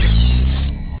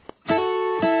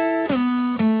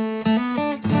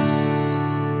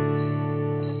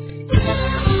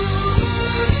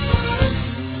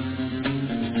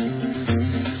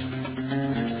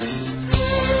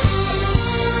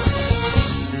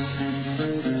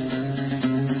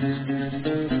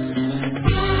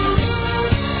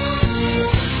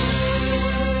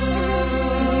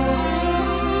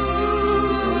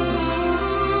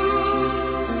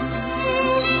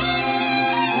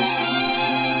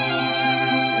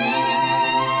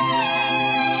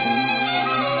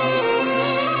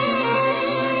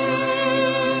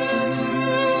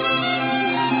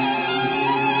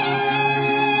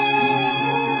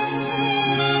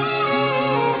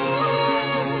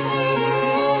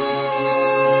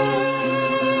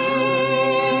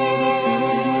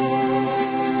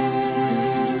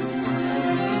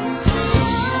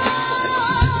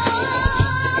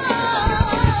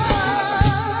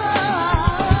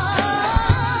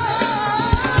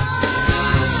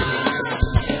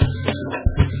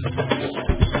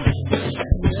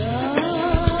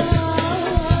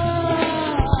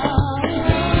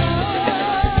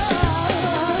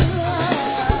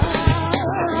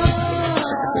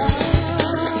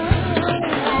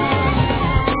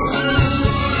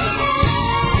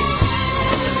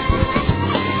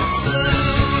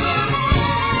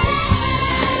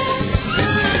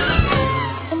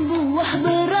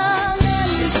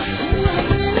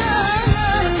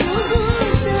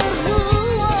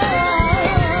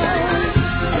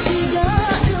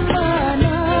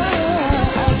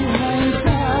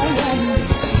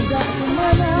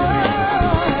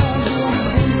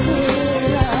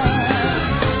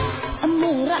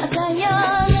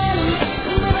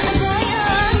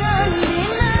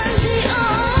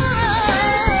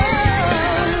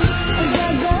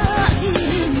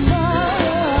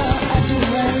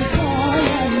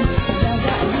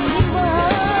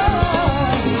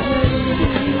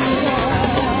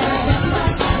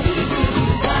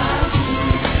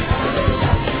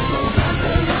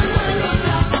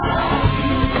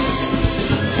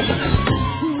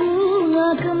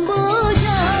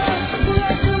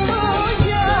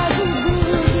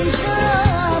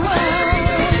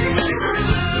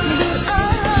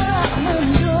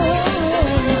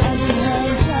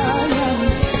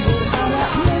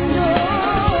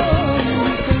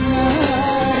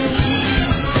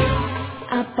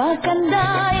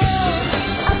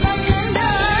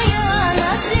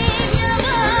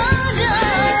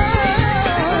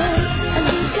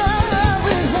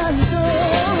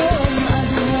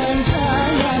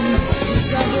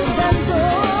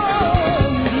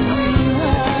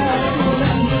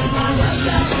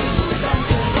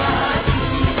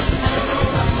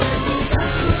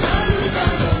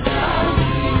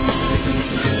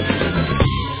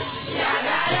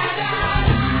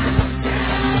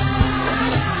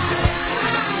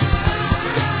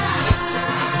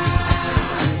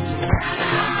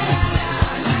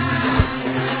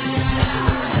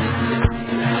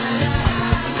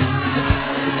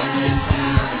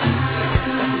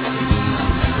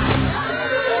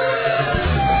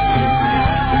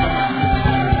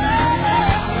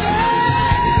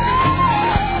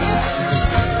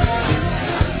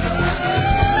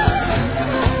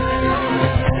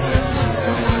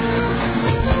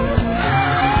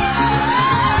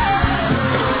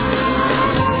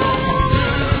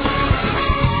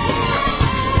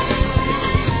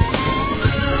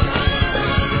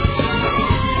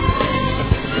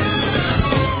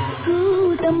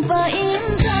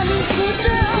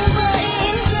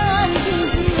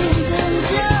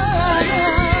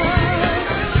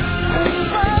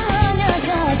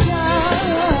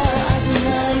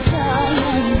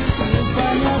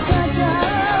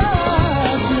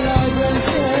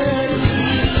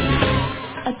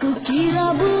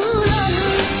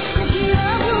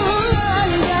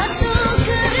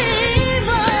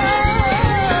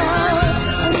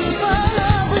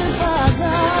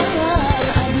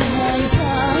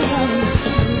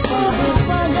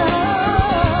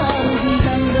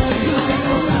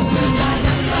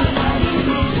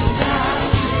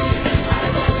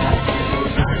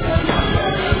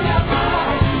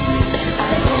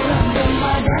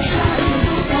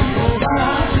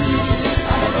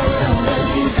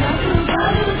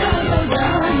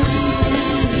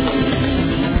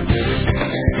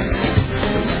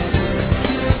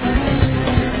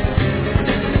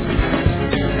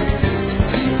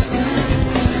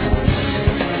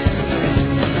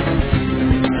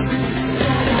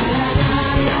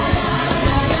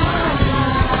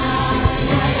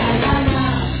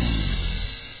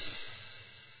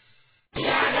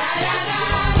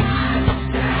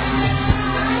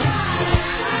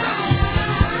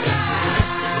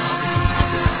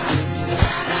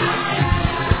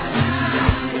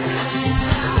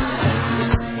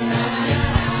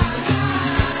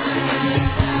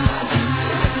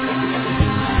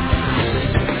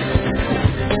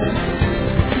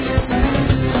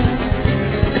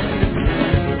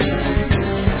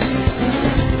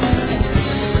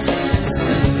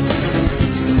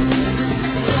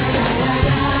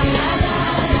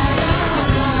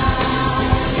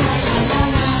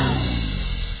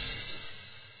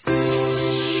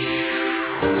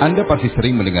 Anda pasti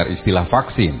sering mendengar istilah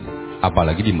vaksin.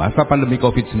 Apalagi di masa pandemi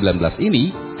COVID-19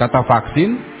 ini, kata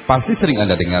vaksin pasti sering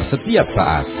Anda dengar setiap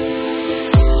saat.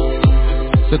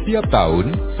 Setiap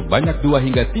tahun, sebanyak 2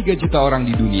 hingga 3 juta orang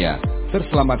di dunia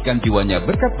terselamatkan jiwanya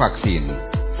berkat vaksin.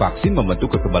 Vaksin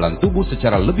membentuk kekebalan tubuh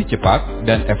secara lebih cepat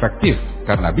dan efektif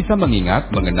karena bisa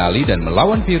mengingat, mengenali, dan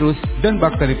melawan virus dan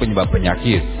bakteri penyebab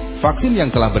penyakit. Vaksin yang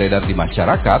telah beredar di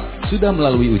masyarakat sudah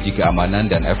melalui uji keamanan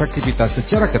dan efektivitas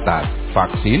secara ketat.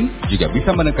 Vaksin juga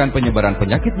bisa menekan penyebaran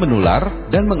penyakit menular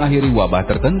dan mengakhiri wabah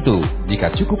tertentu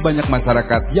jika cukup banyak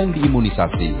masyarakat yang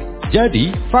diimunisasi.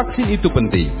 Jadi, vaksin itu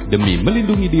penting demi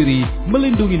melindungi diri,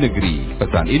 melindungi negeri.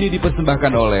 Pesan ini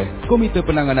dipersembahkan oleh Komite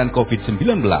Penanganan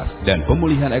COVID-19 dan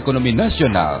Pemulihan Ekonomi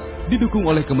Nasional, didukung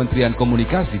oleh Kementerian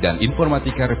Komunikasi dan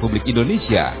Informatika Republik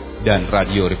Indonesia dan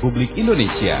Radio Republik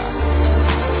Indonesia.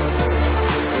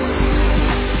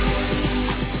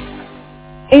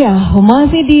 Iya,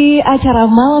 masih di acara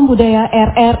Malam Budaya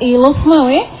RRI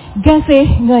Losmawe,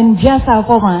 Gasih Ngen Jasa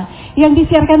Poma, yang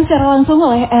disiarkan secara langsung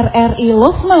oleh RRI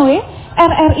Losmawe,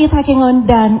 RRI Takengon,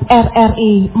 dan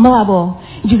RRI Melabo.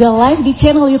 Juga live di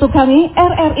channel YouTube kami,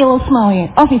 RRI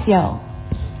Losmawe Official.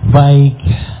 Baik,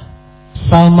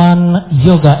 Salman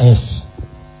Yoga S.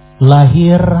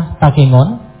 Lahir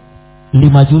Takengon,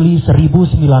 5 Juli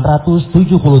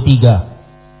 1973.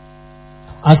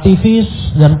 Aktivis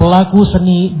dan pelaku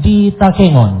seni di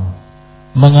Takengon,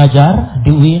 mengajar di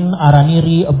UIN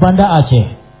Araniri Banda Aceh,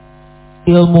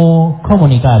 ilmu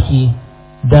komunikasi,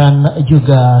 dan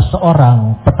juga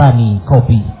seorang petani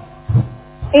kopi.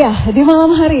 Iya, di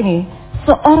malam hari ini,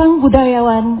 seorang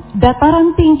budayawan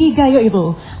dataran tinggi Gayo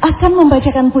itu akan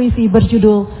membacakan puisi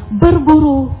berjudul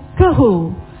Berburu ke Hulu.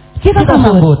 Kita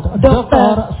sambut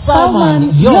Dr.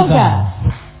 Salman Yoga.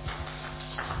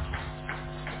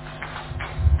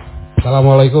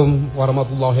 Assalamualaikum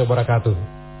warahmatullahi wabarakatuh.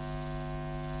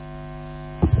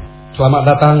 Selamat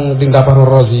datang di Dapur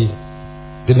Rozi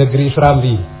di negeri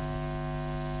Serambi.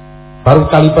 Baru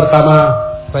kali pertama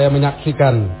saya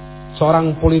menyaksikan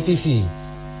seorang politisi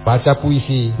baca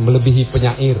puisi melebihi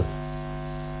penyair.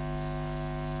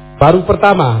 Baru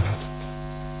pertama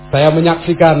saya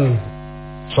menyaksikan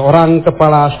seorang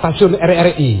kepala stasiun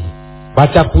RRI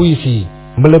baca puisi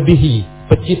melebihi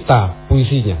pencipta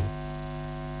puisinya.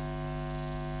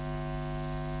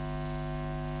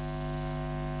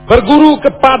 Berguru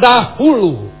kepada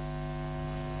hulu.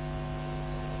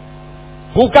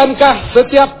 Bukankah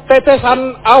setiap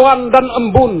tetesan awan dan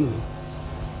embun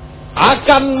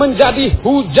akan menjadi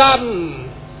hujan?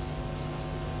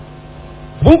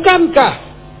 Bukankah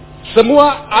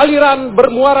semua aliran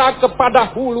bermuara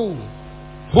kepada hulu?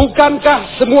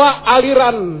 Bukankah semua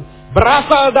aliran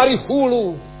berasal dari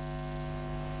hulu?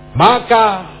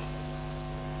 Maka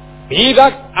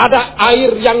tidak ada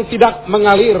air yang tidak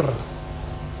mengalir.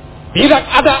 Tidak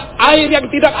ada air yang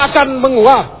tidak akan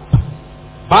menguap.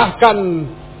 Bahkan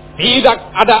tidak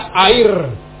ada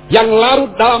air yang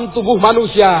larut dalam tubuh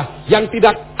manusia yang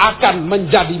tidak akan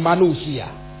menjadi manusia.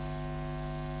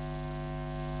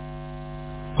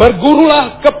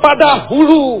 Bergurulah kepada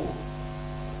hulu,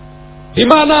 di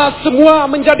mana semua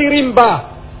menjadi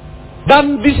rimba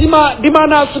dan di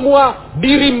mana semua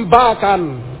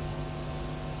dirimbakan.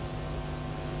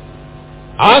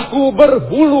 Aku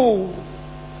berhulu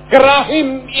ke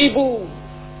rahim ibu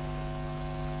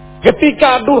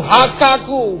ketika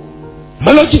durhakaku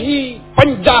melebihi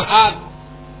penjahat.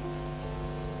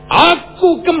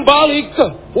 Aku kembali ke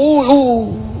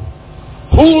hulu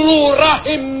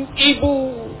rahim ibu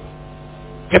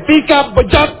ketika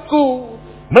bejatku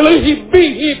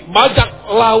melebihi bajak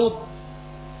laut.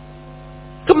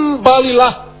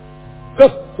 Kembalilah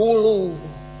ke hulu,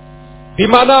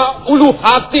 di mana ulu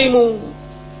hatimu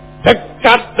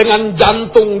dekat dengan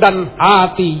jantung dan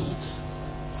hati,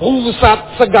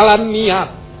 pusat segala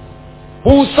niat,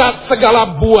 pusat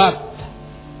segala buat,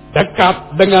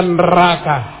 dekat dengan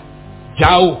neraka,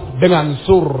 jauh dengan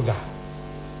surga.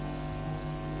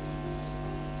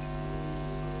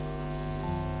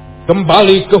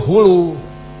 Kembali ke hulu,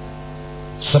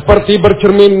 seperti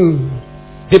bercermin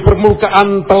di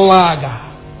permukaan telaga.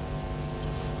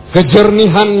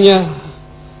 Kejernihannya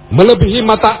melebihi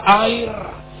mata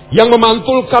air yang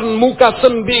memantulkan muka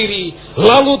sendiri,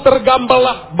 lalu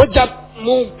tergambarlah bejat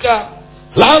muka,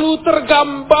 lalu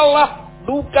tergambarlah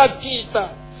duka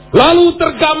cita, lalu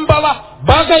tergambarlah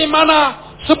bagaimana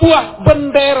sebuah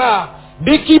bendera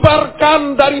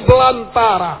dikibarkan dari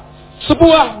belantara,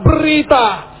 sebuah berita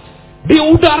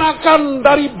diudarakan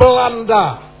dari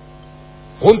Belanda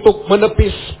untuk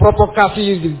menepis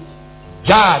provokasi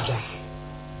jajah.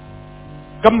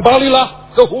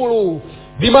 Kembalilah ke hulu,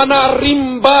 di mana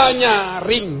rimbanya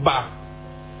rimba,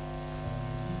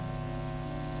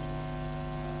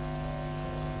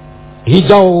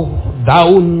 hijau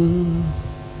daun,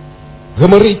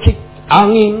 gemericik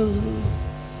angin,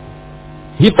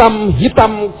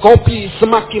 hitam-hitam kopi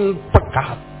semakin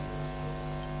pekat.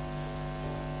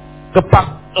 Kepak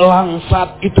elang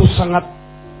saat itu sangat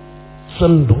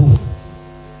sendu.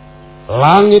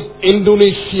 Langit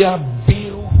Indonesia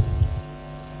biru,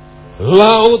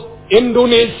 laut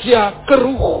Indonesia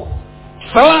keruh,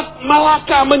 Selat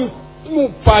Malaka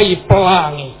menyerupai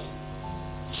pelangi.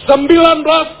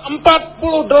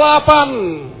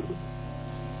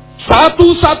 1948,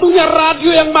 satu-satunya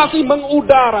radio yang masih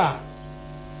mengudara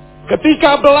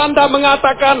ketika Belanda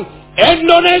mengatakan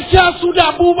Indonesia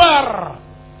sudah bubar.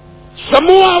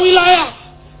 Semua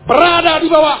wilayah berada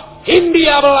di bawah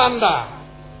Hindia Belanda.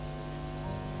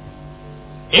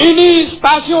 Ini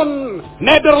stasiun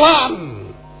Nederland,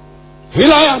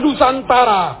 wilayah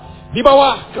Nusantara di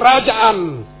bawah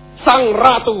kerajaan Sang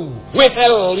Ratu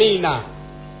Wilhelmina.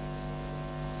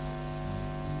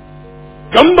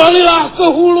 Kembalilah ke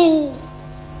hulu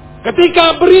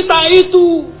ketika berita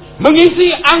itu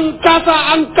mengisi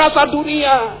angkasa-angkasa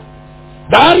dunia.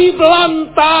 Dari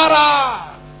belantara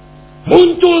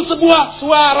muncul sebuah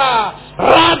suara,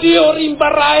 Radio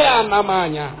Rimba Raya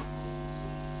namanya.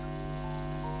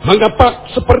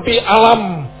 Mengepak seperti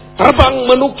alam, terbang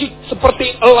menukik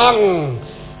seperti elang,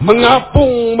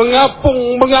 mengapung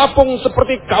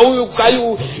seperti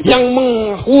kayu-kayu yang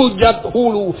menghujat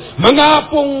hulu,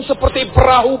 mengapung seperti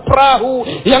perahu-perahu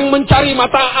yang mencari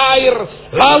mata air.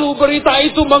 Lalu berita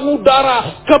itu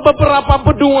mengudara ke beberapa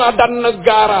benua dan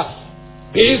negara.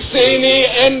 Di sini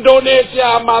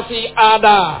Indonesia masih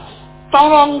ada.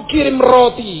 Tolong kirim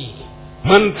roti,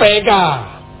 mentega,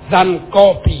 dan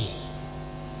kopi.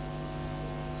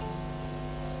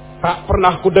 Tak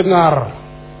pernah kudengar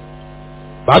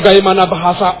bagaimana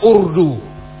bahasa Urdu.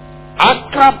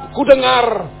 Akrab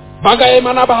kudengar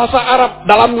bagaimana bahasa Arab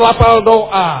dalam lafal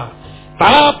doa.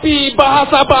 Tapi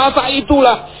bahasa-bahasa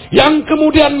itulah yang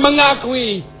kemudian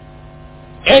mengakui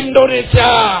Indonesia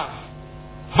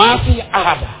masih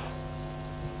ada.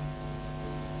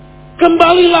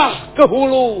 Kembalilah ke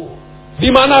hulu,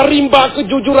 di mana rimba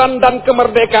kejujuran dan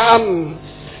kemerdekaan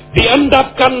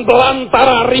diendapkan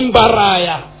belantara Rimba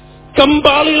Raya.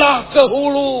 Kembalilah ke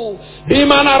hulu, di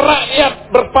mana rakyat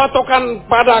berpatokan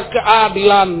pada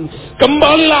keadilan.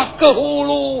 Kembalilah ke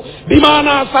hulu, di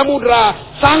mana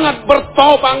samudra sangat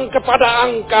bertopang kepada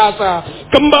angkasa.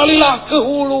 Kembalilah ke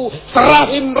hulu,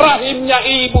 serahim-rahimnya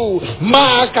ibu,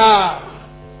 maka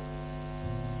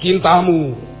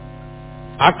cintamu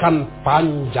akan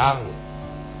panjang.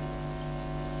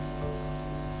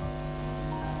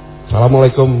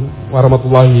 Assalamualaikum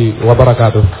warahmatullahi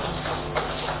wabarakatuh.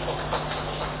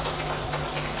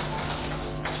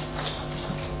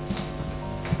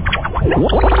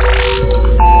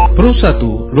 Pro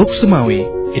 1 Lok Semawe,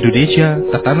 Indonesia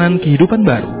Tatanan Kehidupan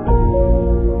Baru.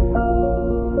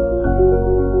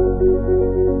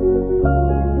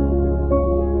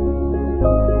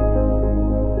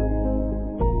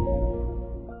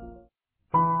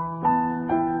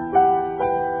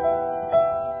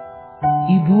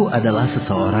 Ibu adalah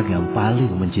seseorang yang paling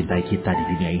mencintai kita di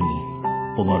dunia ini.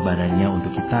 Pengorbanannya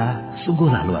untuk kita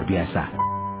sungguhlah luar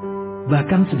biasa.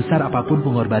 Bahkan sebesar apapun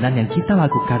pengorbanan yang kita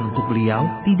lakukan untuk beliau,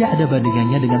 tidak ada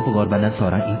bandingannya dengan pengorbanan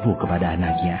seorang ibu kepada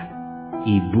anaknya.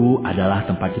 Ibu adalah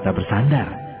tempat kita bersandar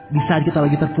di saat kita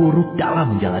lagi terpuruk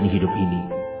dalam menjalani hidup ini.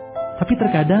 Tapi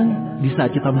terkadang di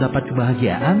saat kita mendapat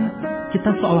kebahagiaan,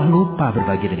 kita seolah lupa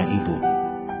berbagi dengan ibu.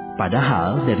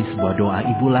 Padahal dari sebuah doa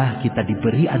ibulah kita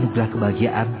diberi anugerah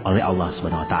kebahagiaan oleh Allah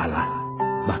SWT.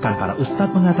 Bahkan para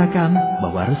ustadz mengatakan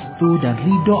bahwa restu dan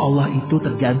ridho Allah itu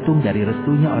tergantung dari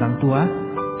restunya orang tua,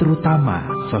 terutama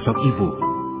sosok ibu.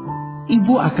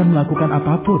 Ibu akan melakukan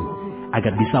apapun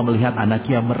agar bisa melihat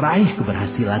anaknya meraih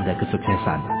keberhasilan dan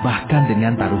kesuksesan, bahkan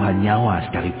dengan taruhan nyawa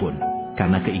sekalipun.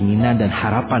 Karena keinginan dan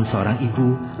harapan seorang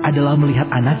ibu adalah melihat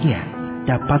anaknya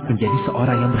dapat menjadi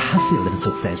seorang yang berhasil dan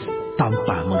sukses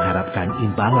tanpa mengharapkan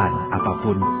imbalan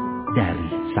apapun dari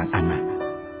sang anak.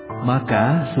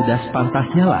 Maka sudah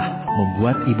sepantasnya lah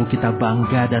membuat ibu kita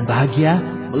bangga dan bahagia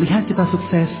melihat kita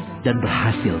sukses dan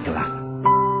berhasil kelak.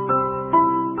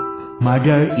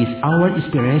 Mother is our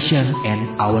inspiration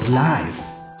and our life.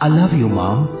 I love you,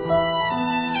 Mom.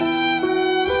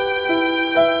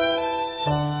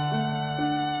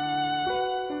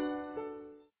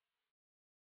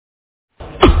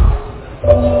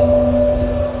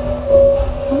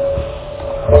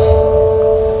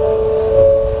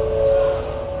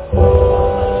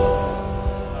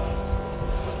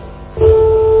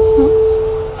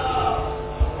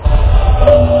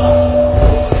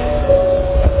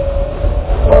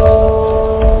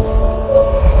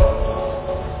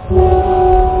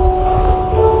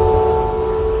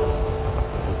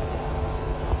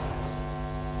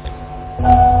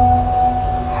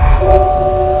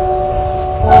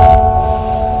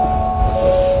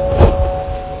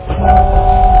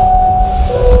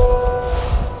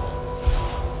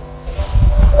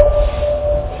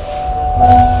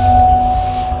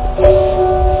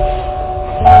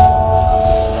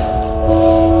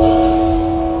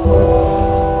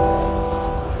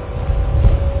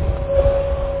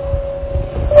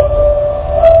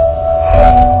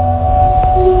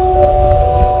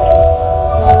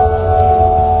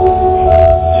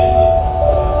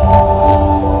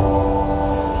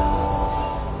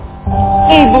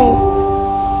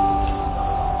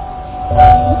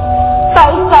 Tak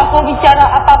usah kau bicara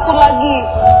apapun lagi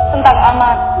tentang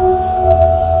Ahmad.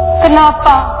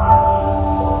 Kenapa?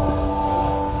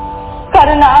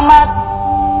 Karena Ahmad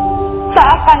tak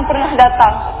akan pernah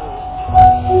datang.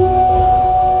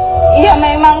 Ia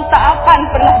memang tak akan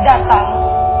pernah datang.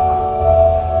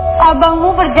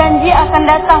 Abangmu berjanji akan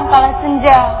datang kala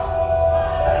senja.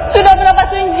 Sudah berapa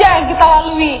senja yang kita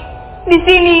lalui di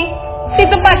sini, di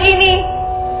tempat ini.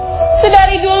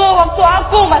 Sedari dulu waktu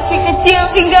aku masih kecil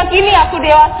hingga kini aku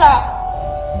dewasa.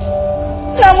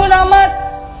 Namun Ahmad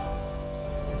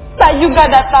tak juga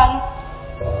datang.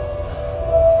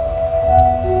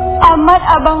 Ahmad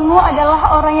abangmu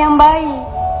adalah orang yang baik.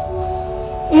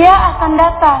 Ia akan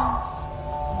datang.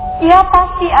 Ia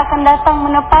pasti akan datang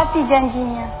menepati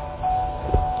janjinya.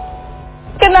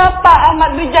 Kenapa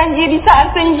Ahmad berjanji di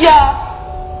saat senja?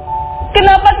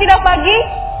 Kenapa tidak pagi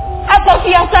atau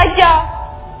siang saja?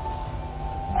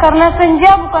 Karena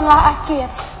senja bukanlah akhir.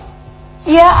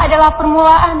 Ia adalah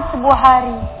permulaan sebuah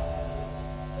hari.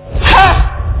 Hah!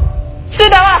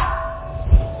 Sudahlah.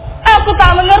 Aku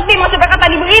tak mengerti maksud kata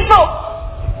tadi begitu.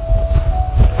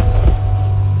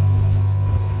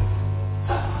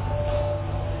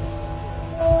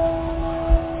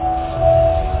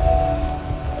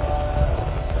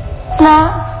 Nah,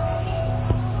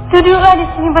 duduklah di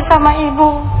sini bersama ibu.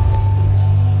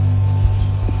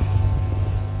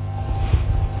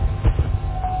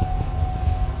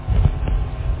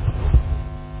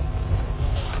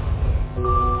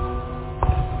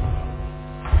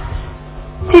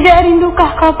 Tidak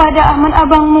rindukah kau pada Ahmad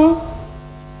abangmu?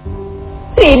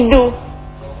 Rindu.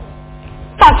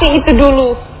 Tapi itu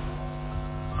dulu.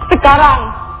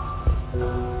 Sekarang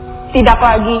tidak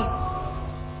lagi.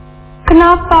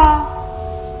 Kenapa?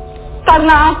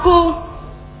 Karena aku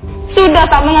sudah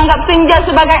tak menganggap senja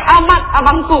sebagai Ahmad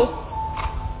abangku.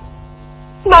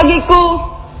 Bagiku,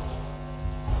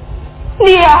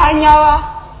 dia hanyalah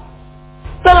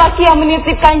lelaki yang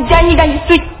menitipkan janji-janji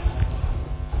suci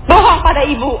bohong pada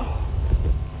ibu.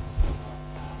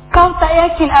 Kau tak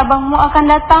yakin abangmu akan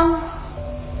datang?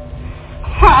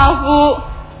 Maaf Bu,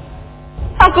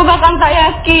 aku bahkan tak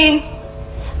yakin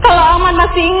kalau Ahmad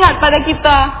masih ingat pada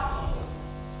kita.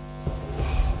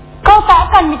 Kau tak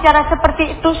akan bicara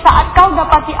seperti itu saat kau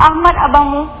dapati Ahmad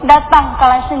abangmu datang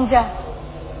kala senja.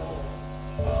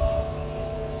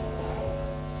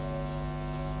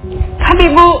 Tapi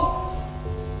Bu,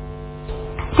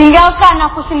 tinggalkan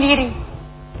aku sendiri.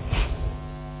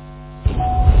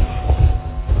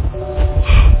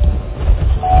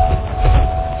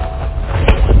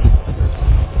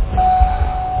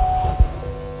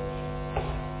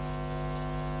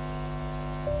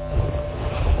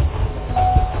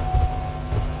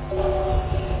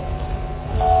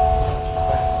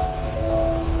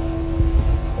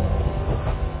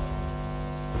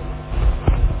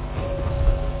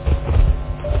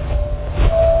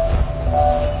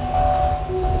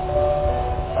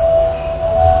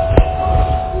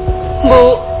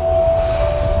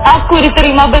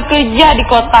 Diterima bekerja di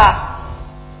kota,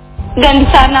 dan di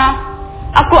sana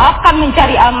aku akan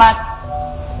mencari Ahmad.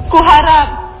 Kuharap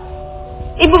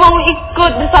ibu mau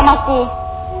ikut bersamaku.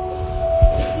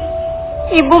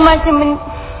 Ibu masih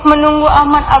menunggu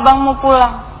Ahmad abangmu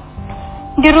pulang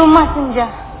di rumah senja.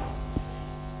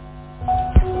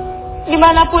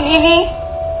 Dimanapun ini,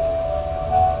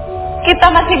 kita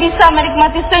masih bisa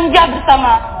menikmati senja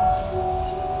bersama.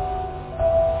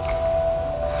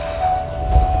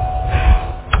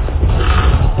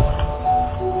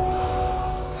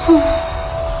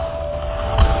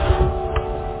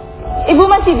 Ibu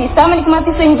masih bisa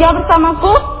menikmati senja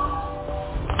bersamaku?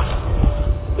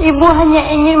 Ibu hanya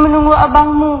ingin menunggu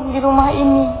abangmu di rumah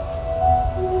ini.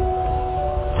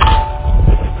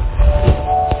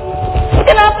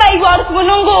 Kenapa ibu harus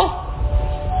menunggu?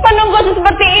 Menunggu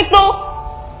seperti itu?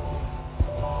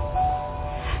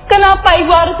 Kenapa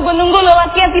ibu harus menunggu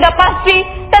lelaki yang tidak pasti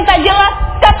dan tak jelas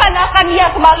kapan akan ia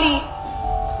kembali?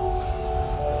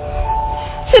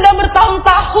 Sudah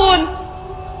bertahun-tahun.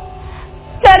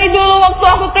 Dari dulu waktu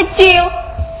aku kecil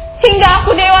hingga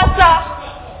aku dewasa,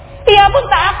 ia pun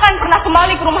tak akan pernah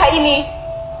kembali ke rumah ini.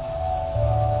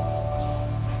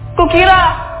 Kukira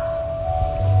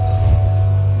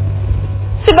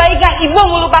sebaiknya ibu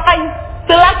melupakan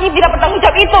lelaki tidak bertanggung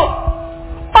jawab itu.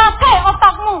 Pakai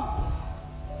otakmu.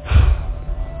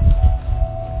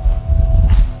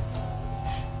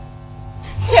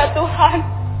 Ya Tuhan,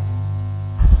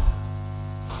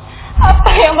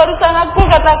 apa yang barusan aku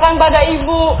katakan pada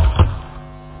ibu?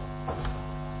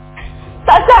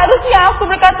 Tak seharusnya aku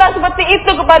berkata seperti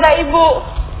itu kepada ibu.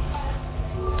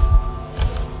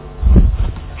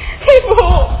 Ibu,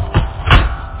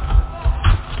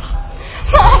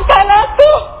 maafkan aku.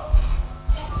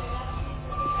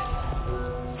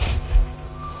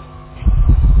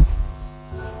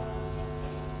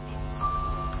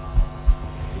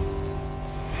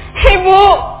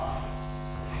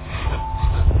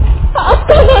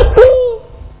 aku.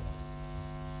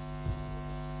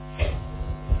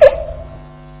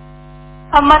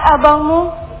 Ahmad abangmu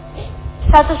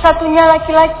satu-satunya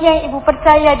laki-laki yang ibu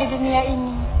percaya di dunia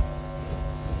ini.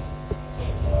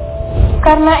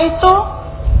 Karena itu,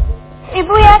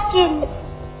 ibu yakin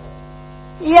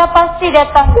ia pasti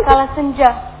datang kala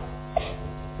senja.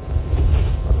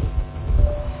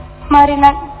 Mari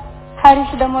nak, hari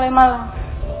sudah mulai malam.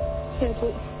 Ya, Bu.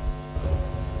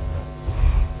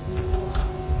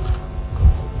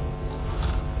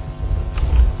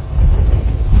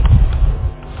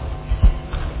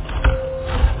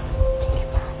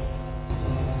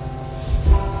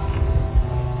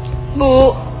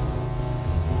 Bu,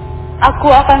 aku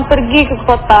akan pergi ke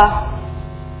kota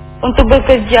untuk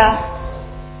bekerja.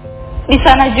 Di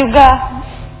sana juga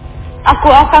aku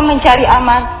akan mencari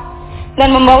Ahmad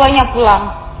dan membawanya pulang.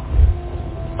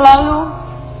 Lalu,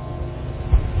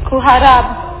 ku harap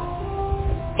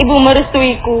ibu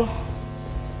merestuiku.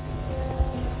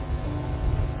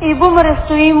 Ibu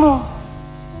merestuimu,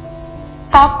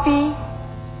 tapi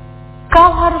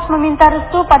kau harus meminta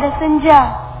restu pada Senja,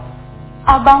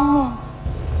 abangmu.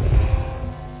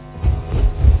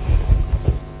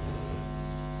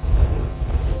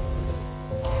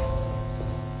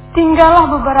 Tinggallah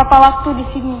beberapa waktu di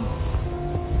sini.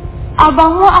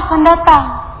 Abangmu akan datang.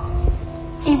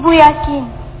 Ibu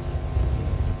yakin.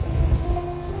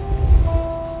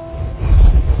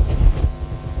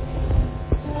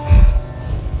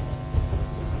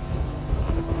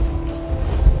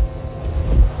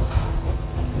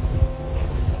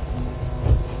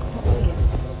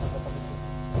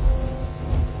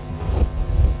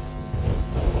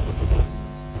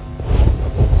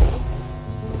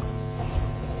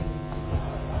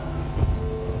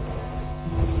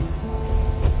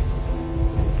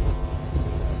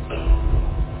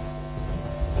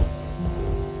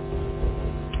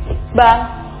 Bang,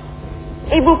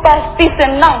 ibu pasti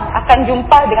senang akan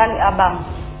jumpa dengan abang.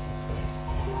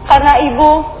 Karena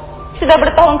ibu sudah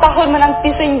bertahun-tahun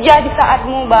menanti senja di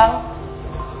saatmu, Bang.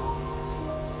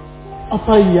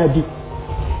 Apa iya, Dik?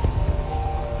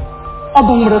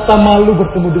 Abang merasa malu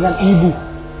bertemu dengan ibu.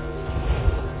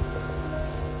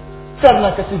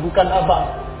 Karena kesibukan abang.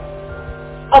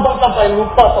 Abang sampai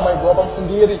lupa sama ibu abang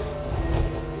sendiri.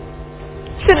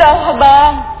 Sudahlah,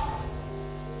 Bang.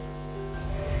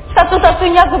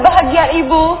 Satu-satunya kebahagiaan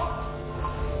ibu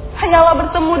hanyalah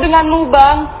bertemu denganmu,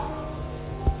 Bang.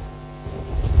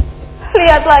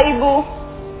 Lihatlah ibu,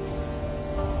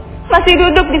 masih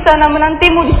duduk di sana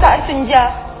menantimu di saat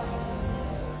senja.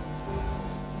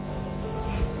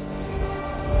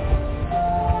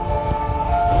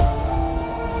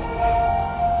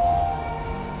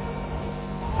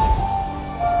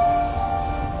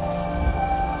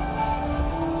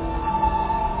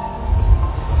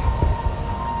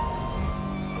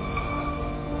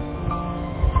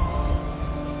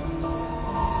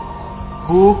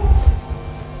 Bu,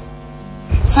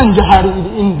 senja hari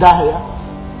ini indah ya.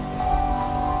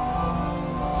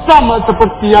 Sama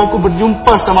seperti aku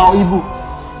berjumpa sama ibu.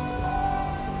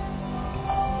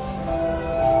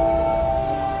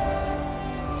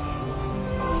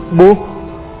 Bu,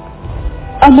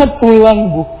 Ahmad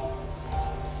pulang, Bu.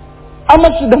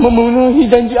 Ahmad sudah memenuhi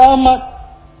janji Ahmad.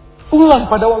 Pulang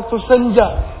pada waktu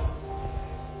senja.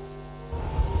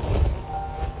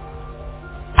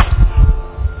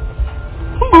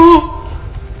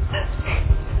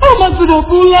 Ahmad sudah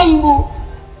pulang, Bu.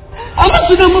 Ahmad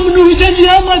sudah memenuhi janji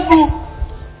Ahmad, Bu.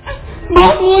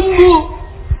 Bangun, Bu.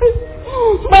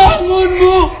 Bangun,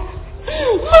 Bu.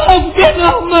 Maafkan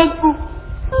Ahmad, Bu.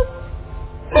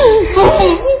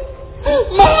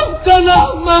 Maafkan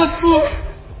Ahmad, Bu.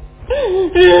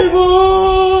 Ibu.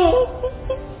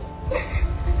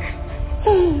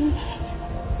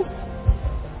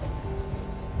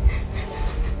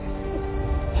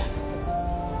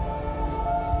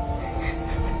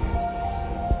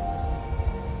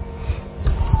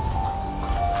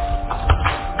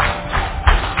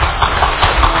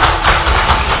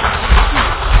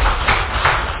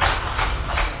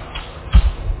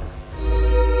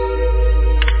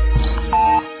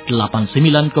 .9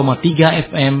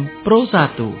 FM Pro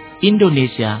 1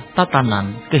 Indonesia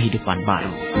Tatanan Kehidupan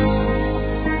Baru.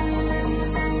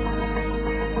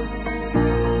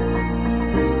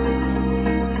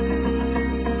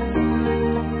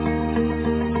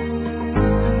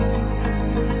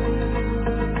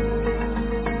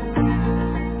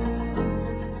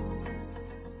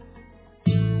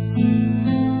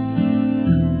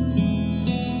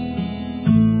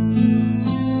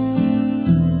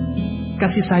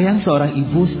 Kasih sayang seorang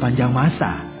ibu sepanjang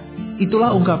masa.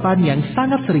 Itulah ungkapan yang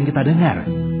sangat sering kita dengar.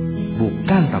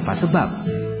 Bukan tanpa sebab.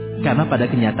 Karena pada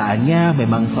kenyataannya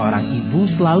memang seorang ibu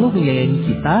selalu menyayangi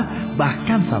kita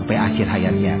bahkan sampai akhir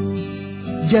hayatnya.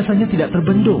 Jasanya tidak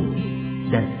terbendung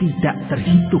dan tidak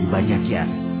terhitung banyaknya.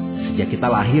 Sejak kita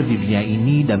lahir di dunia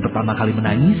ini dan pertama kali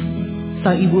menangis,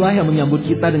 sang ibulah yang menyambut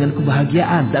kita dengan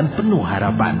kebahagiaan dan penuh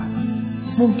harapan.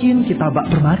 Mungkin kita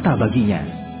bak permata baginya.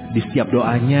 Di setiap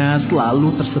doanya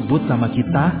selalu tersebut nama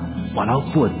kita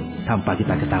walaupun tanpa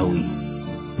kita ketahui.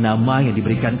 Nama yang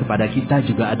diberikan kepada kita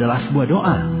juga adalah sebuah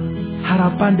doa.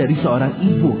 Harapan dari seorang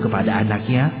ibu kepada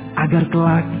anaknya agar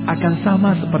kelak akan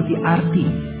sama seperti arti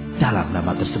dalam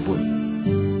nama tersebut.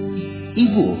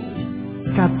 Ibu,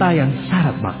 kata yang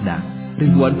syarat makna.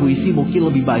 Ribuan puisi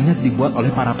mungkin lebih banyak dibuat oleh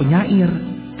para penyair,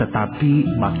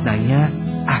 tetapi maknanya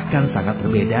akan sangat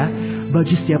berbeda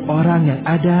bagi setiap orang yang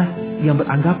ada yang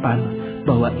beranggapan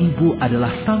bahwa ibu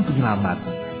adalah sang penyelamat,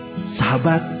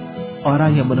 sahabat,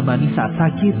 orang yang menemani saat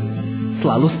sakit,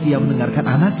 selalu setia mendengarkan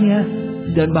anaknya,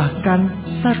 dan bahkan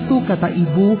satu kata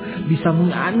ibu bisa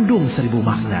mengandung 1000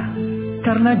 makna.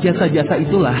 Karena jasa-jasa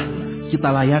itulah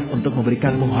kita layak untuk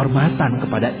memberikan penghormatan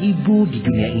kepada ibu di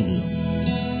dunia ini.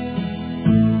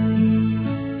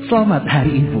 Selamat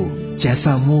Hari Ibu,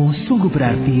 jasamu sungguh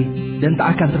berarti dan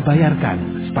tak akan terbayarkan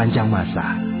sepanjang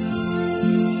masa.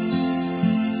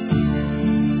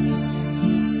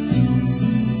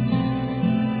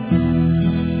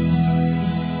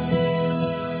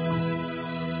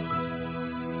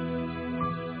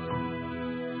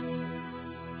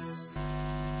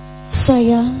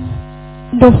 Saya,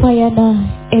 Dovayana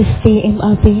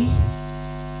STMAP,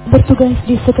 bertugas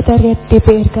di Sekretariat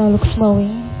DPRK Loksmawe.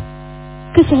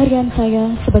 Keseharian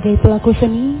saya sebagai pelaku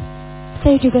seni,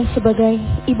 saya juga sebagai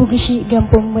Ibu Gizi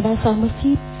Gampung Menasah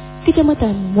Masjid,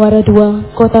 Kecamatan Muara II,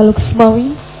 Kota Loksmawe,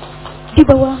 di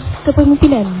bawah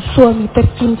kepemimpinan suami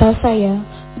tercinta saya,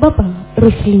 Bapak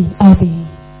Rusli Abi.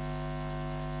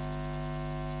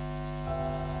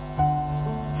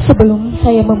 Sebelum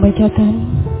saya membacakan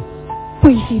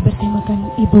puisi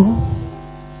bertemakan Ibu,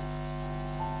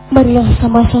 marilah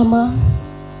sama-sama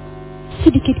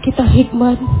sedikit kita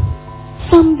hikmat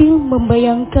sambil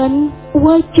membayangkan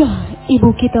wajah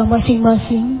ibu kita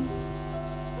masing-masing.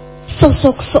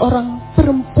 Sosok seorang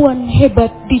perempuan hebat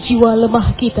di jiwa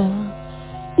lemah kita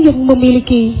yang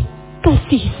memiliki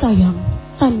kasih sayang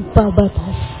tanpa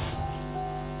batas.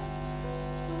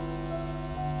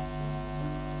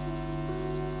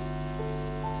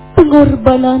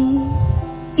 Pengorbanan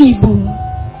Ibu.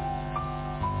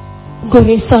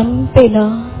 Goresan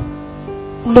pena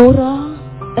Nora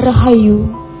Rahayu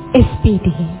SPD.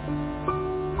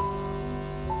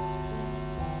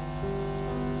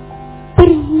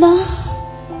 Pernah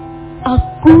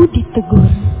aku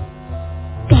ditegur,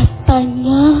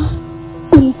 katanya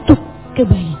untuk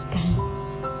kebaikan.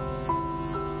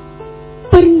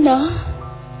 Pernah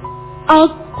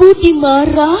aku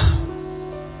dimarah,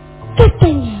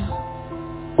 katanya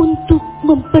untuk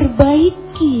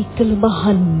memperbaiki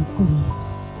kelemahanku.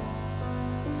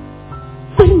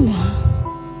 Pernah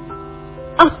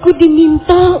aku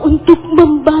diminta untuk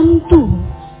membantu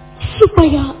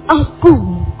supaya aku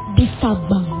bisa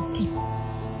bangkit.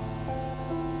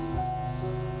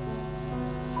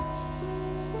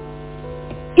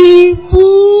 Ibu,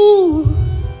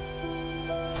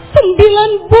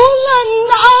 9 bulan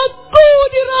aku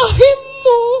di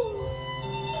rahimmu.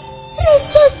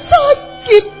 Rasa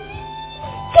sakit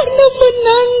karena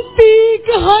menanti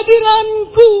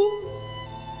kehadiranku.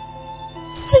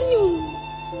 Senyum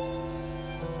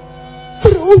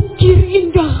terukir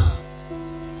indah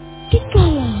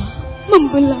dikala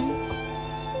membelai.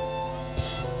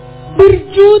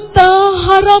 Berjuta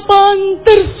harapan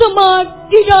tersemat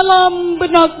di dalam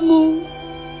benakmu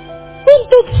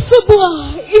untuk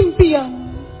sebuah impian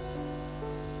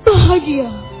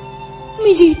bahagia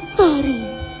militari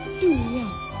dunia.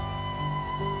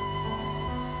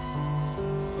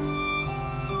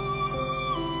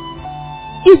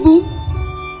 Ibu,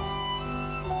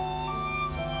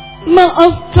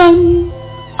 maafkan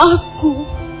aku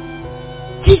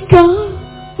jika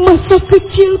masa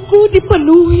kecilku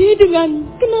dipenuhi dengan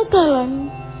kenakalan.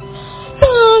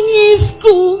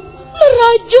 Tangisku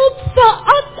merajuk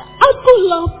saat aku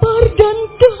lapar dan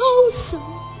kehausan.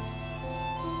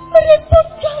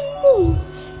 Merepotkanmu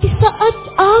di saat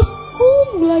aku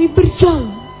mulai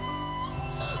berjalan.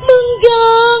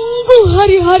 Mengganggu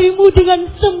hari-harimu dengan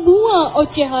semua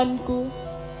ocehanku.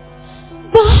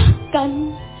 Bahkan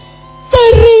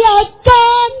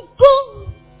teriakanku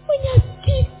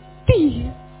menyakiti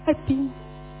hatimu.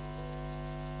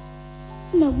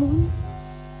 Namun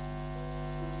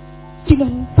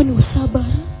dengan penuh sabar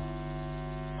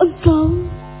engkau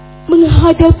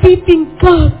menghadapi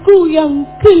tingkahku yang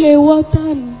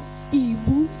kelewatan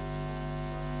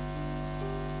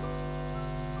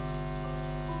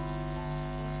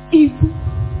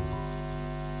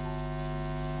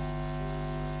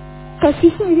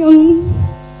kasih sayang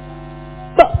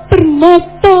tak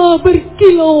permata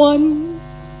berkilauan,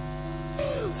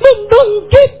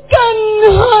 membangkitkan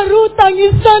haru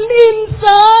tangisan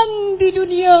insan di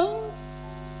dunia,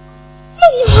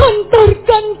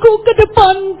 menghantarkanku ke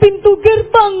depan pintu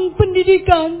gerbang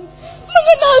pendidikan,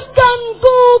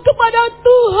 mengenalkanku kepada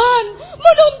Tuhan,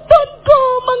 menuntunku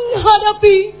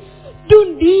menghadapi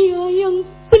dunia yang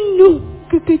penuh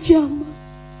kekejaman.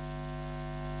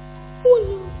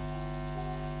 Walau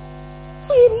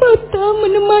air mata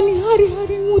menemani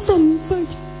hari-harimu tanpa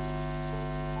jeda,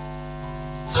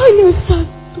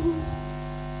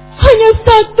 hanya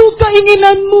satu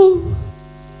keinginanmu,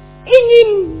 ingin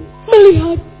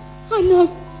melihat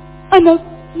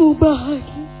anak-anakmu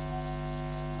bahagia.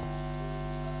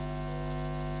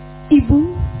 Ibu,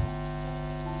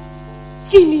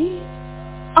 kini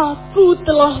aku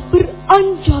telah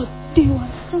beranjak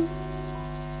dewasa,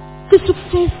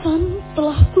 kesuksesan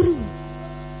telah kurung.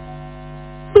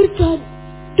 Berkat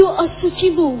doa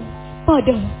sucimu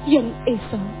pada Yang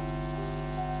Esa,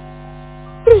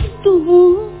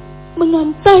 restumu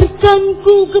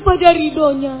mengantarkanku kepada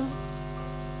ridhonya.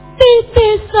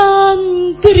 Tetesan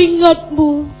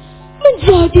keringatmu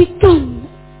menjadikan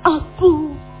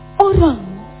aku orang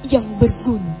yang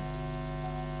berguna.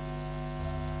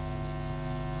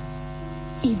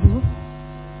 Ibu,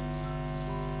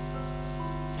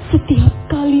 setiap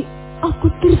kali aku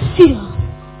tersilap,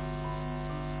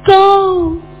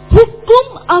 kau hukum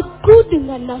aku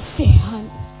dengan nasihat.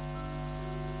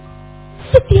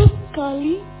 Setiap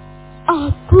kali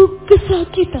aku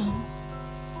kesakitan,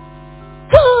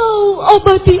 kau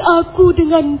obati aku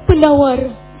dengan penawar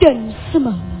dan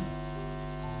semangat.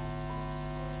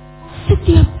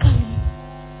 Setiap kali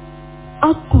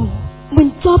aku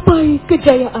mencapai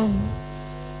kejayaan,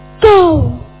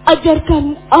 kau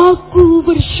ajarkan aku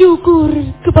bersyukur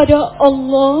kepada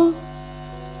Allah.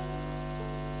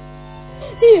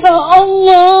 Ya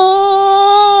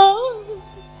Allah,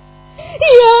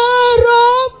 ya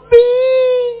Rabbi,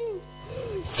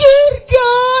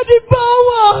 surga di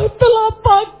bawah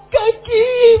telapak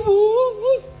kakimu.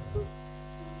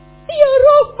 Ya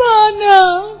Rabbana,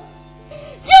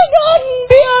 jangan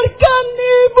biarkan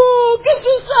ibu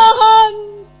kesusahan.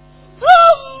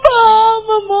 Hamba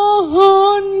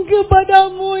memohon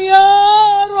kepadamu ya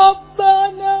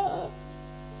Rabbana,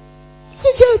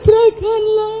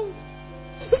 sejahterakanlah,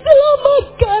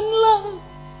 selamatkanlah,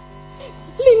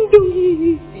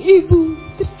 lindungi ibu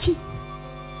tercinta.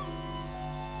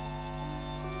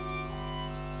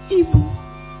 Ibu,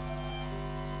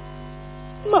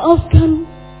 maafkan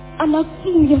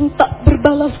anakmu yang tak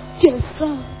berbalas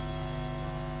jasa.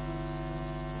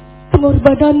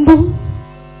 Pengorbananmu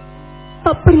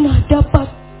tak pernah dapat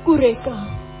kureka.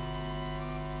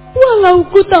 Walau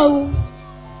ku tahu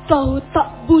kau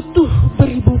tak butuh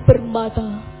beribu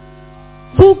permata,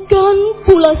 bukan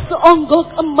pula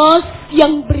seonggok emas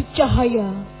yang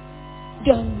bercahaya,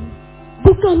 dan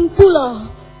bukan pula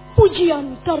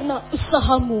pujian karena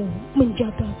usahamu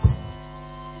menjagaku.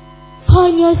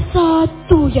 Hanya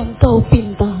satu yang kau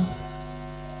pinta,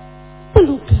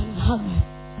 pelukan hangat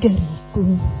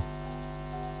dariku.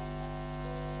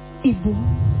 Ibu,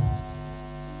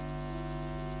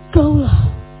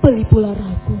 kaulah pelipur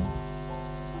laraku,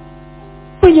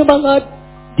 penyemangat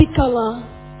dikala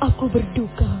aku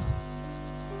berduka,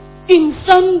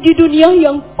 insan di dunia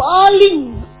yang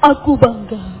paling aku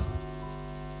bangga.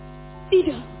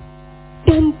 Tidak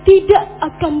dan tidak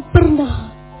akan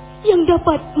pernah yang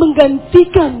dapat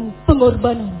menggantikan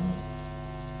pengorbananmu.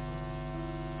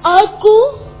 Aku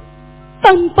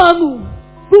tanpamu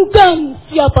bukan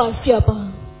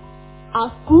siapa-siapa.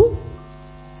 Aku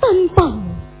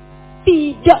tanpamu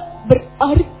tidak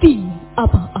berarti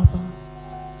apa-apa.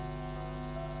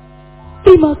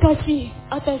 Terima kasih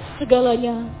atas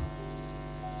segalanya.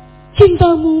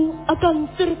 Cintamu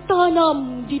akan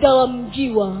tertanam di dalam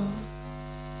jiwa.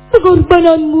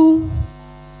 Pengorbananmu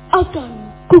akan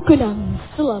kukenang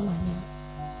selamanya.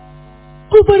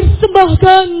 Ku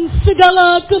persembahkan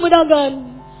segala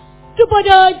kemenangan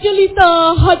kepada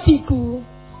jelita hatiku,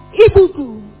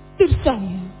 ibuku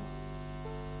tersayang.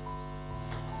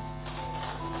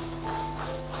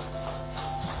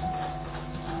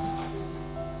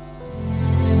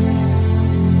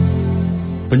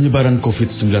 Penyebaran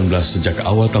COVID-19 sejak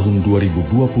awal tahun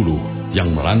 2020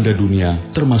 yang melanda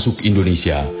dunia termasuk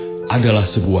Indonesia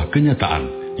adalah sebuah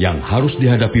kenyataan yang harus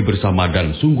dihadapi bersama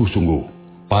dan sungguh-sungguh.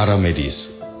 Para medis,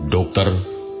 dokter,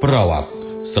 perawat,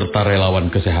 serta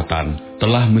relawan kesehatan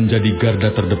telah menjadi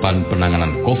garda terdepan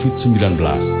penanganan COVID-19.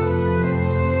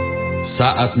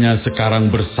 Saatnya sekarang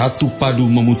bersatu padu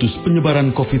memutus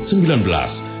penyebaran COVID-19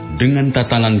 dengan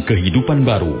tatanan kehidupan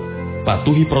baru.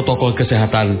 Patuhi protokol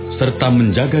kesehatan serta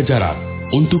menjaga jarak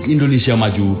untuk Indonesia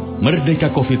maju merdeka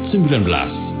COVID-19.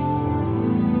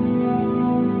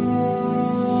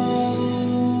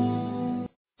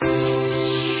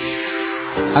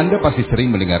 Anda pasti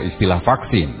sering mendengar istilah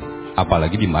vaksin.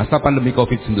 Apalagi di masa pandemi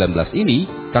COVID-19 ini,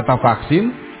 kata vaksin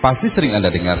pasti sering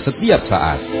Anda dengar setiap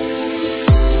saat.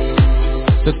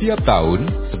 Setiap tahun,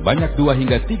 sebanyak 2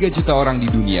 hingga 3 juta orang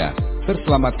di dunia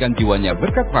terselamatkan jiwanya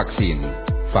berkat vaksin.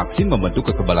 Vaksin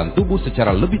membentuk kekebalan tubuh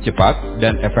secara lebih cepat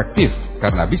dan efektif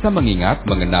karena bisa mengingat,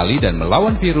 mengenali, dan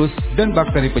melawan virus dan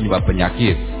bakteri penyebab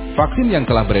penyakit. Vaksin yang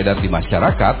telah beredar di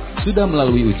masyarakat sudah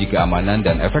melalui uji keamanan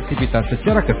dan efektivitas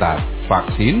secara ketat.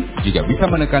 Vaksin juga bisa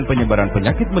menekan penyebaran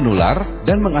penyakit menular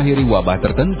dan mengakhiri wabah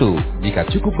tertentu jika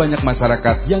cukup banyak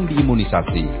masyarakat yang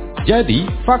diimunisasi. Jadi,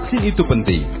 vaksin itu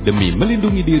penting demi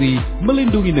melindungi diri,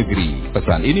 melindungi negeri.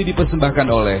 Pesan ini dipersembahkan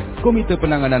oleh Komite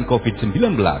Penanganan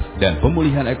COVID-19 dan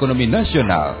Pemulihan Ekonomi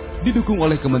Nasional, didukung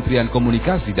oleh Kementerian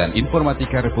Komunikasi dan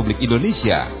Informatika Republik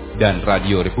Indonesia dan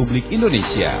Radio Republik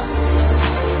Indonesia.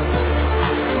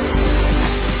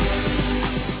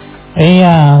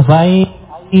 Iya, baik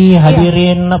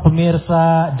hadirin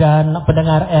pemirsa dan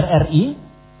pendengar RRI.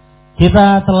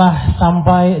 Kita telah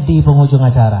sampai di penghujung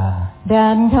acara.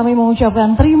 Dan kami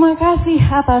mengucapkan terima kasih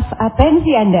atas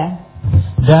atensi Anda.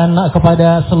 Dan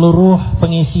kepada seluruh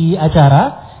pengisi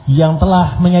acara yang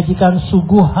telah menyajikan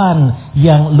suguhan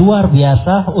yang luar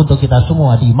biasa untuk kita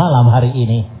semua di malam hari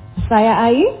ini. Saya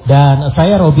Ai. Dan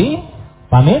saya Robi.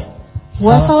 Pamit.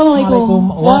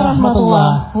 Wassalamualaikum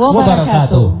warahmatullahi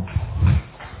wabarakatuh.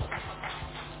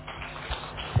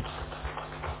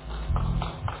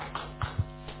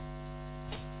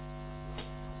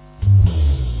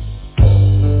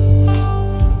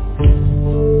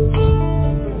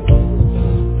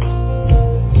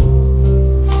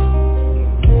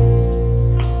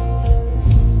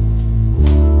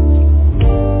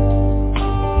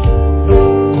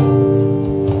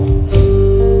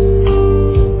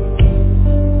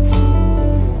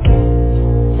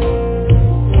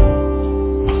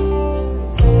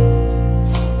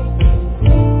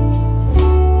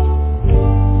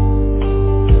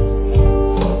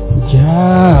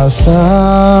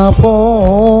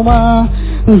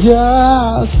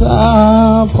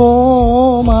 Jasa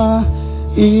poma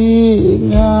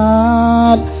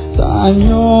ingat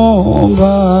Tanyo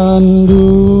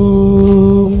Bandung,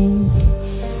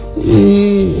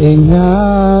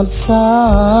 ingat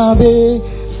sabe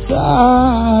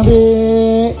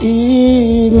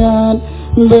ingat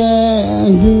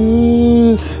begu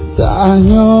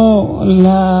Tanyo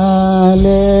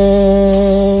lale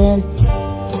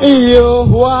yo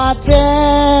wate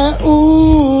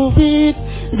ubit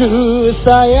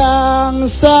sayang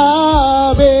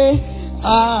sabe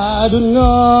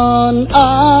adungon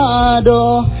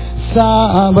ado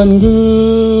saban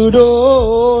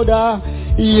gudoda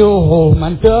yo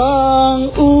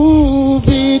manteng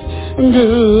ubit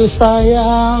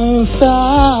sayang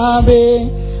sabe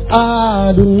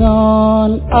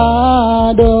adungon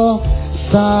ado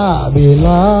sabe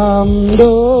lam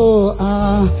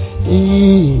doa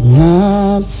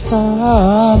ingat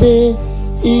sabe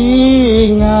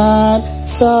ingat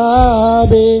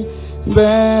sabe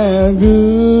begu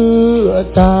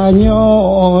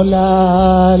tanyo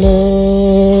lale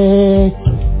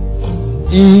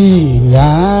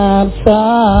ingat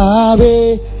sabe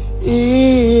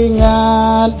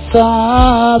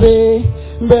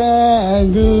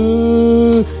begu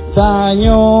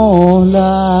tanyo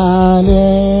lale.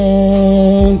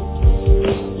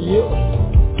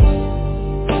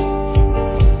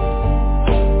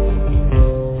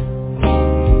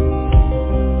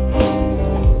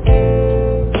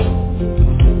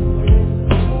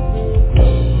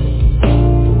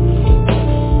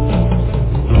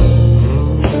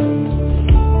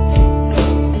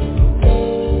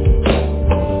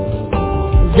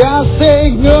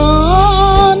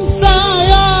 Gasengon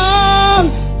sayang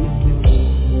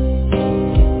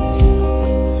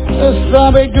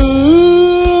sampai ku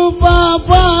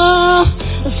papa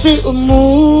si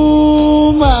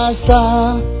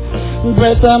masa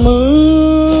beta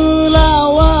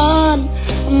melawan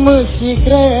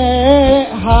musikre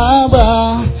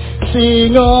haba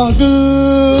singo ku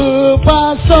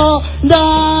paso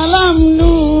dalam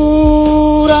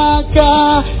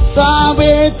nuraka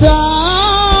sabeta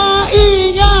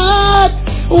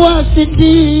wasit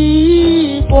di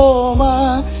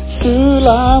poma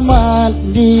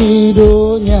selamat di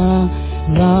dunia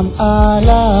dalam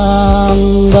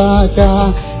alam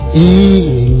baka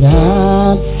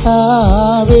ingat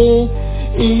sabe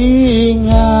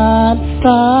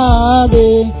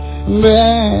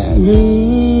Begu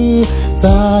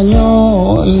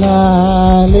tanyo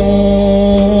lalen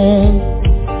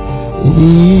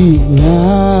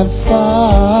ingat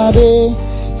sade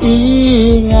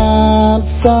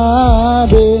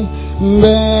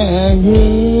begu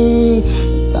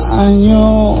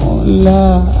tanyo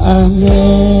lalen.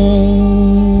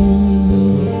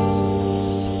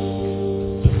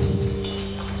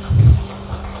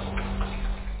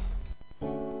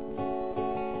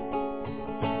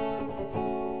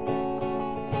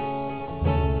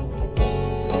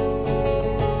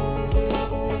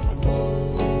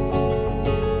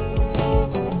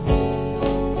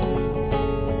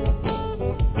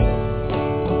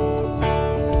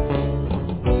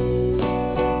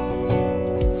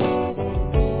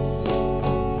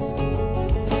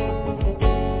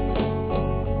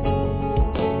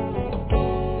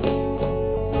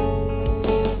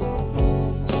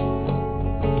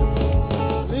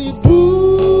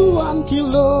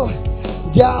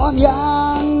 Jalan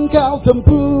yang kau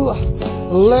tempuh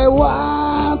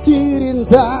lewati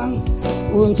rintang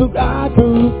untuk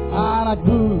aku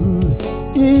anakku.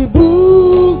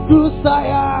 Ibuku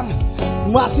sayang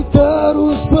masih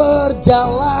terus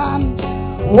berjalan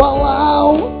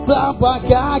walau tapak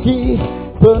kaki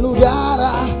penuh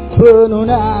darah penuh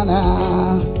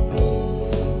nanah.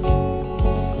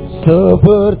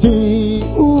 Seperti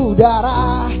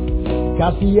udara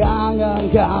kasih yang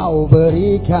engkau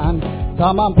berikan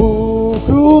tak mampu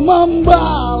ku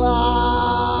membalas.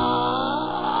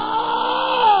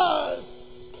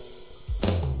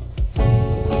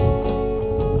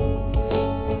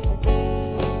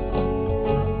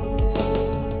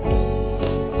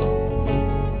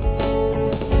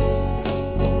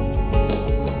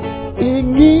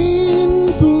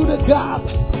 Ingin ku dekat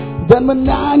dan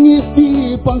menangis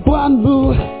di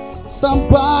pangkuanmu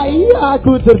sampai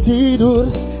aku tertidur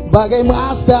bagai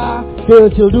masa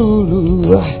kecil dulu.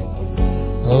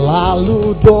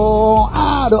 Lalu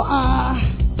doa-doa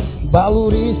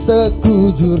baluri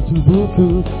sekujur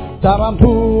tubuhku tak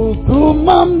mampu ku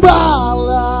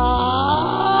membalas.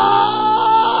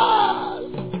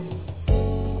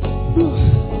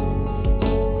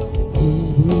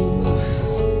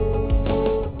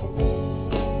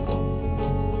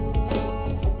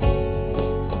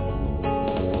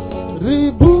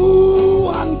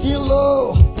 Ribuan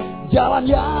kilo jalan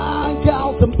yang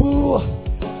kau tempuh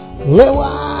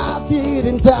lewati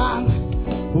rintang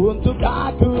untuk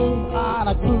aku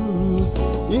anakku.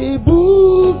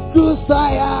 Ibuku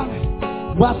sayang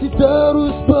masih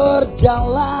terus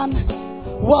berjalan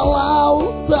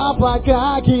walau tapak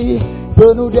kaki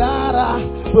penuh darah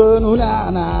penuh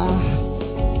nanah.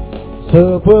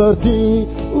 Seperti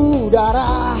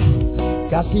udara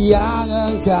kasih yang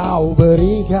engkau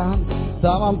berikan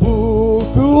tak mampu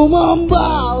ku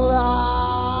membalas.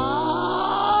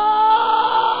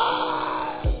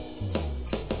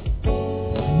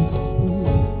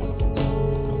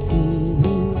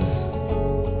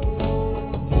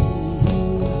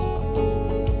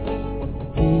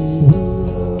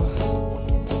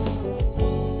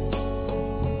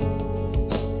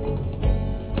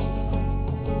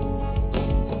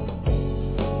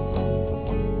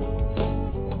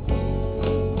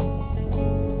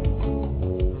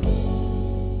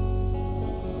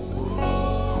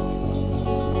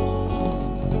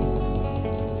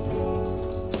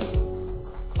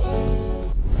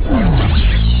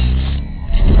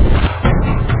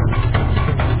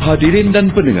 Hadirin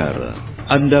dan pendengar,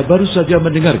 Anda baru saja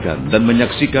mendengarkan dan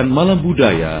menyaksikan Malam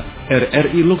Budaya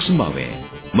RRI Loksemawe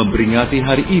memperingati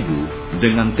Hari Ibu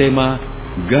dengan tema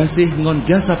Gasih Ngon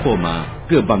Jasa Poma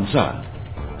Ke Bangsa.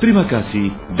 Terima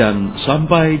kasih dan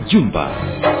sampai jumpa.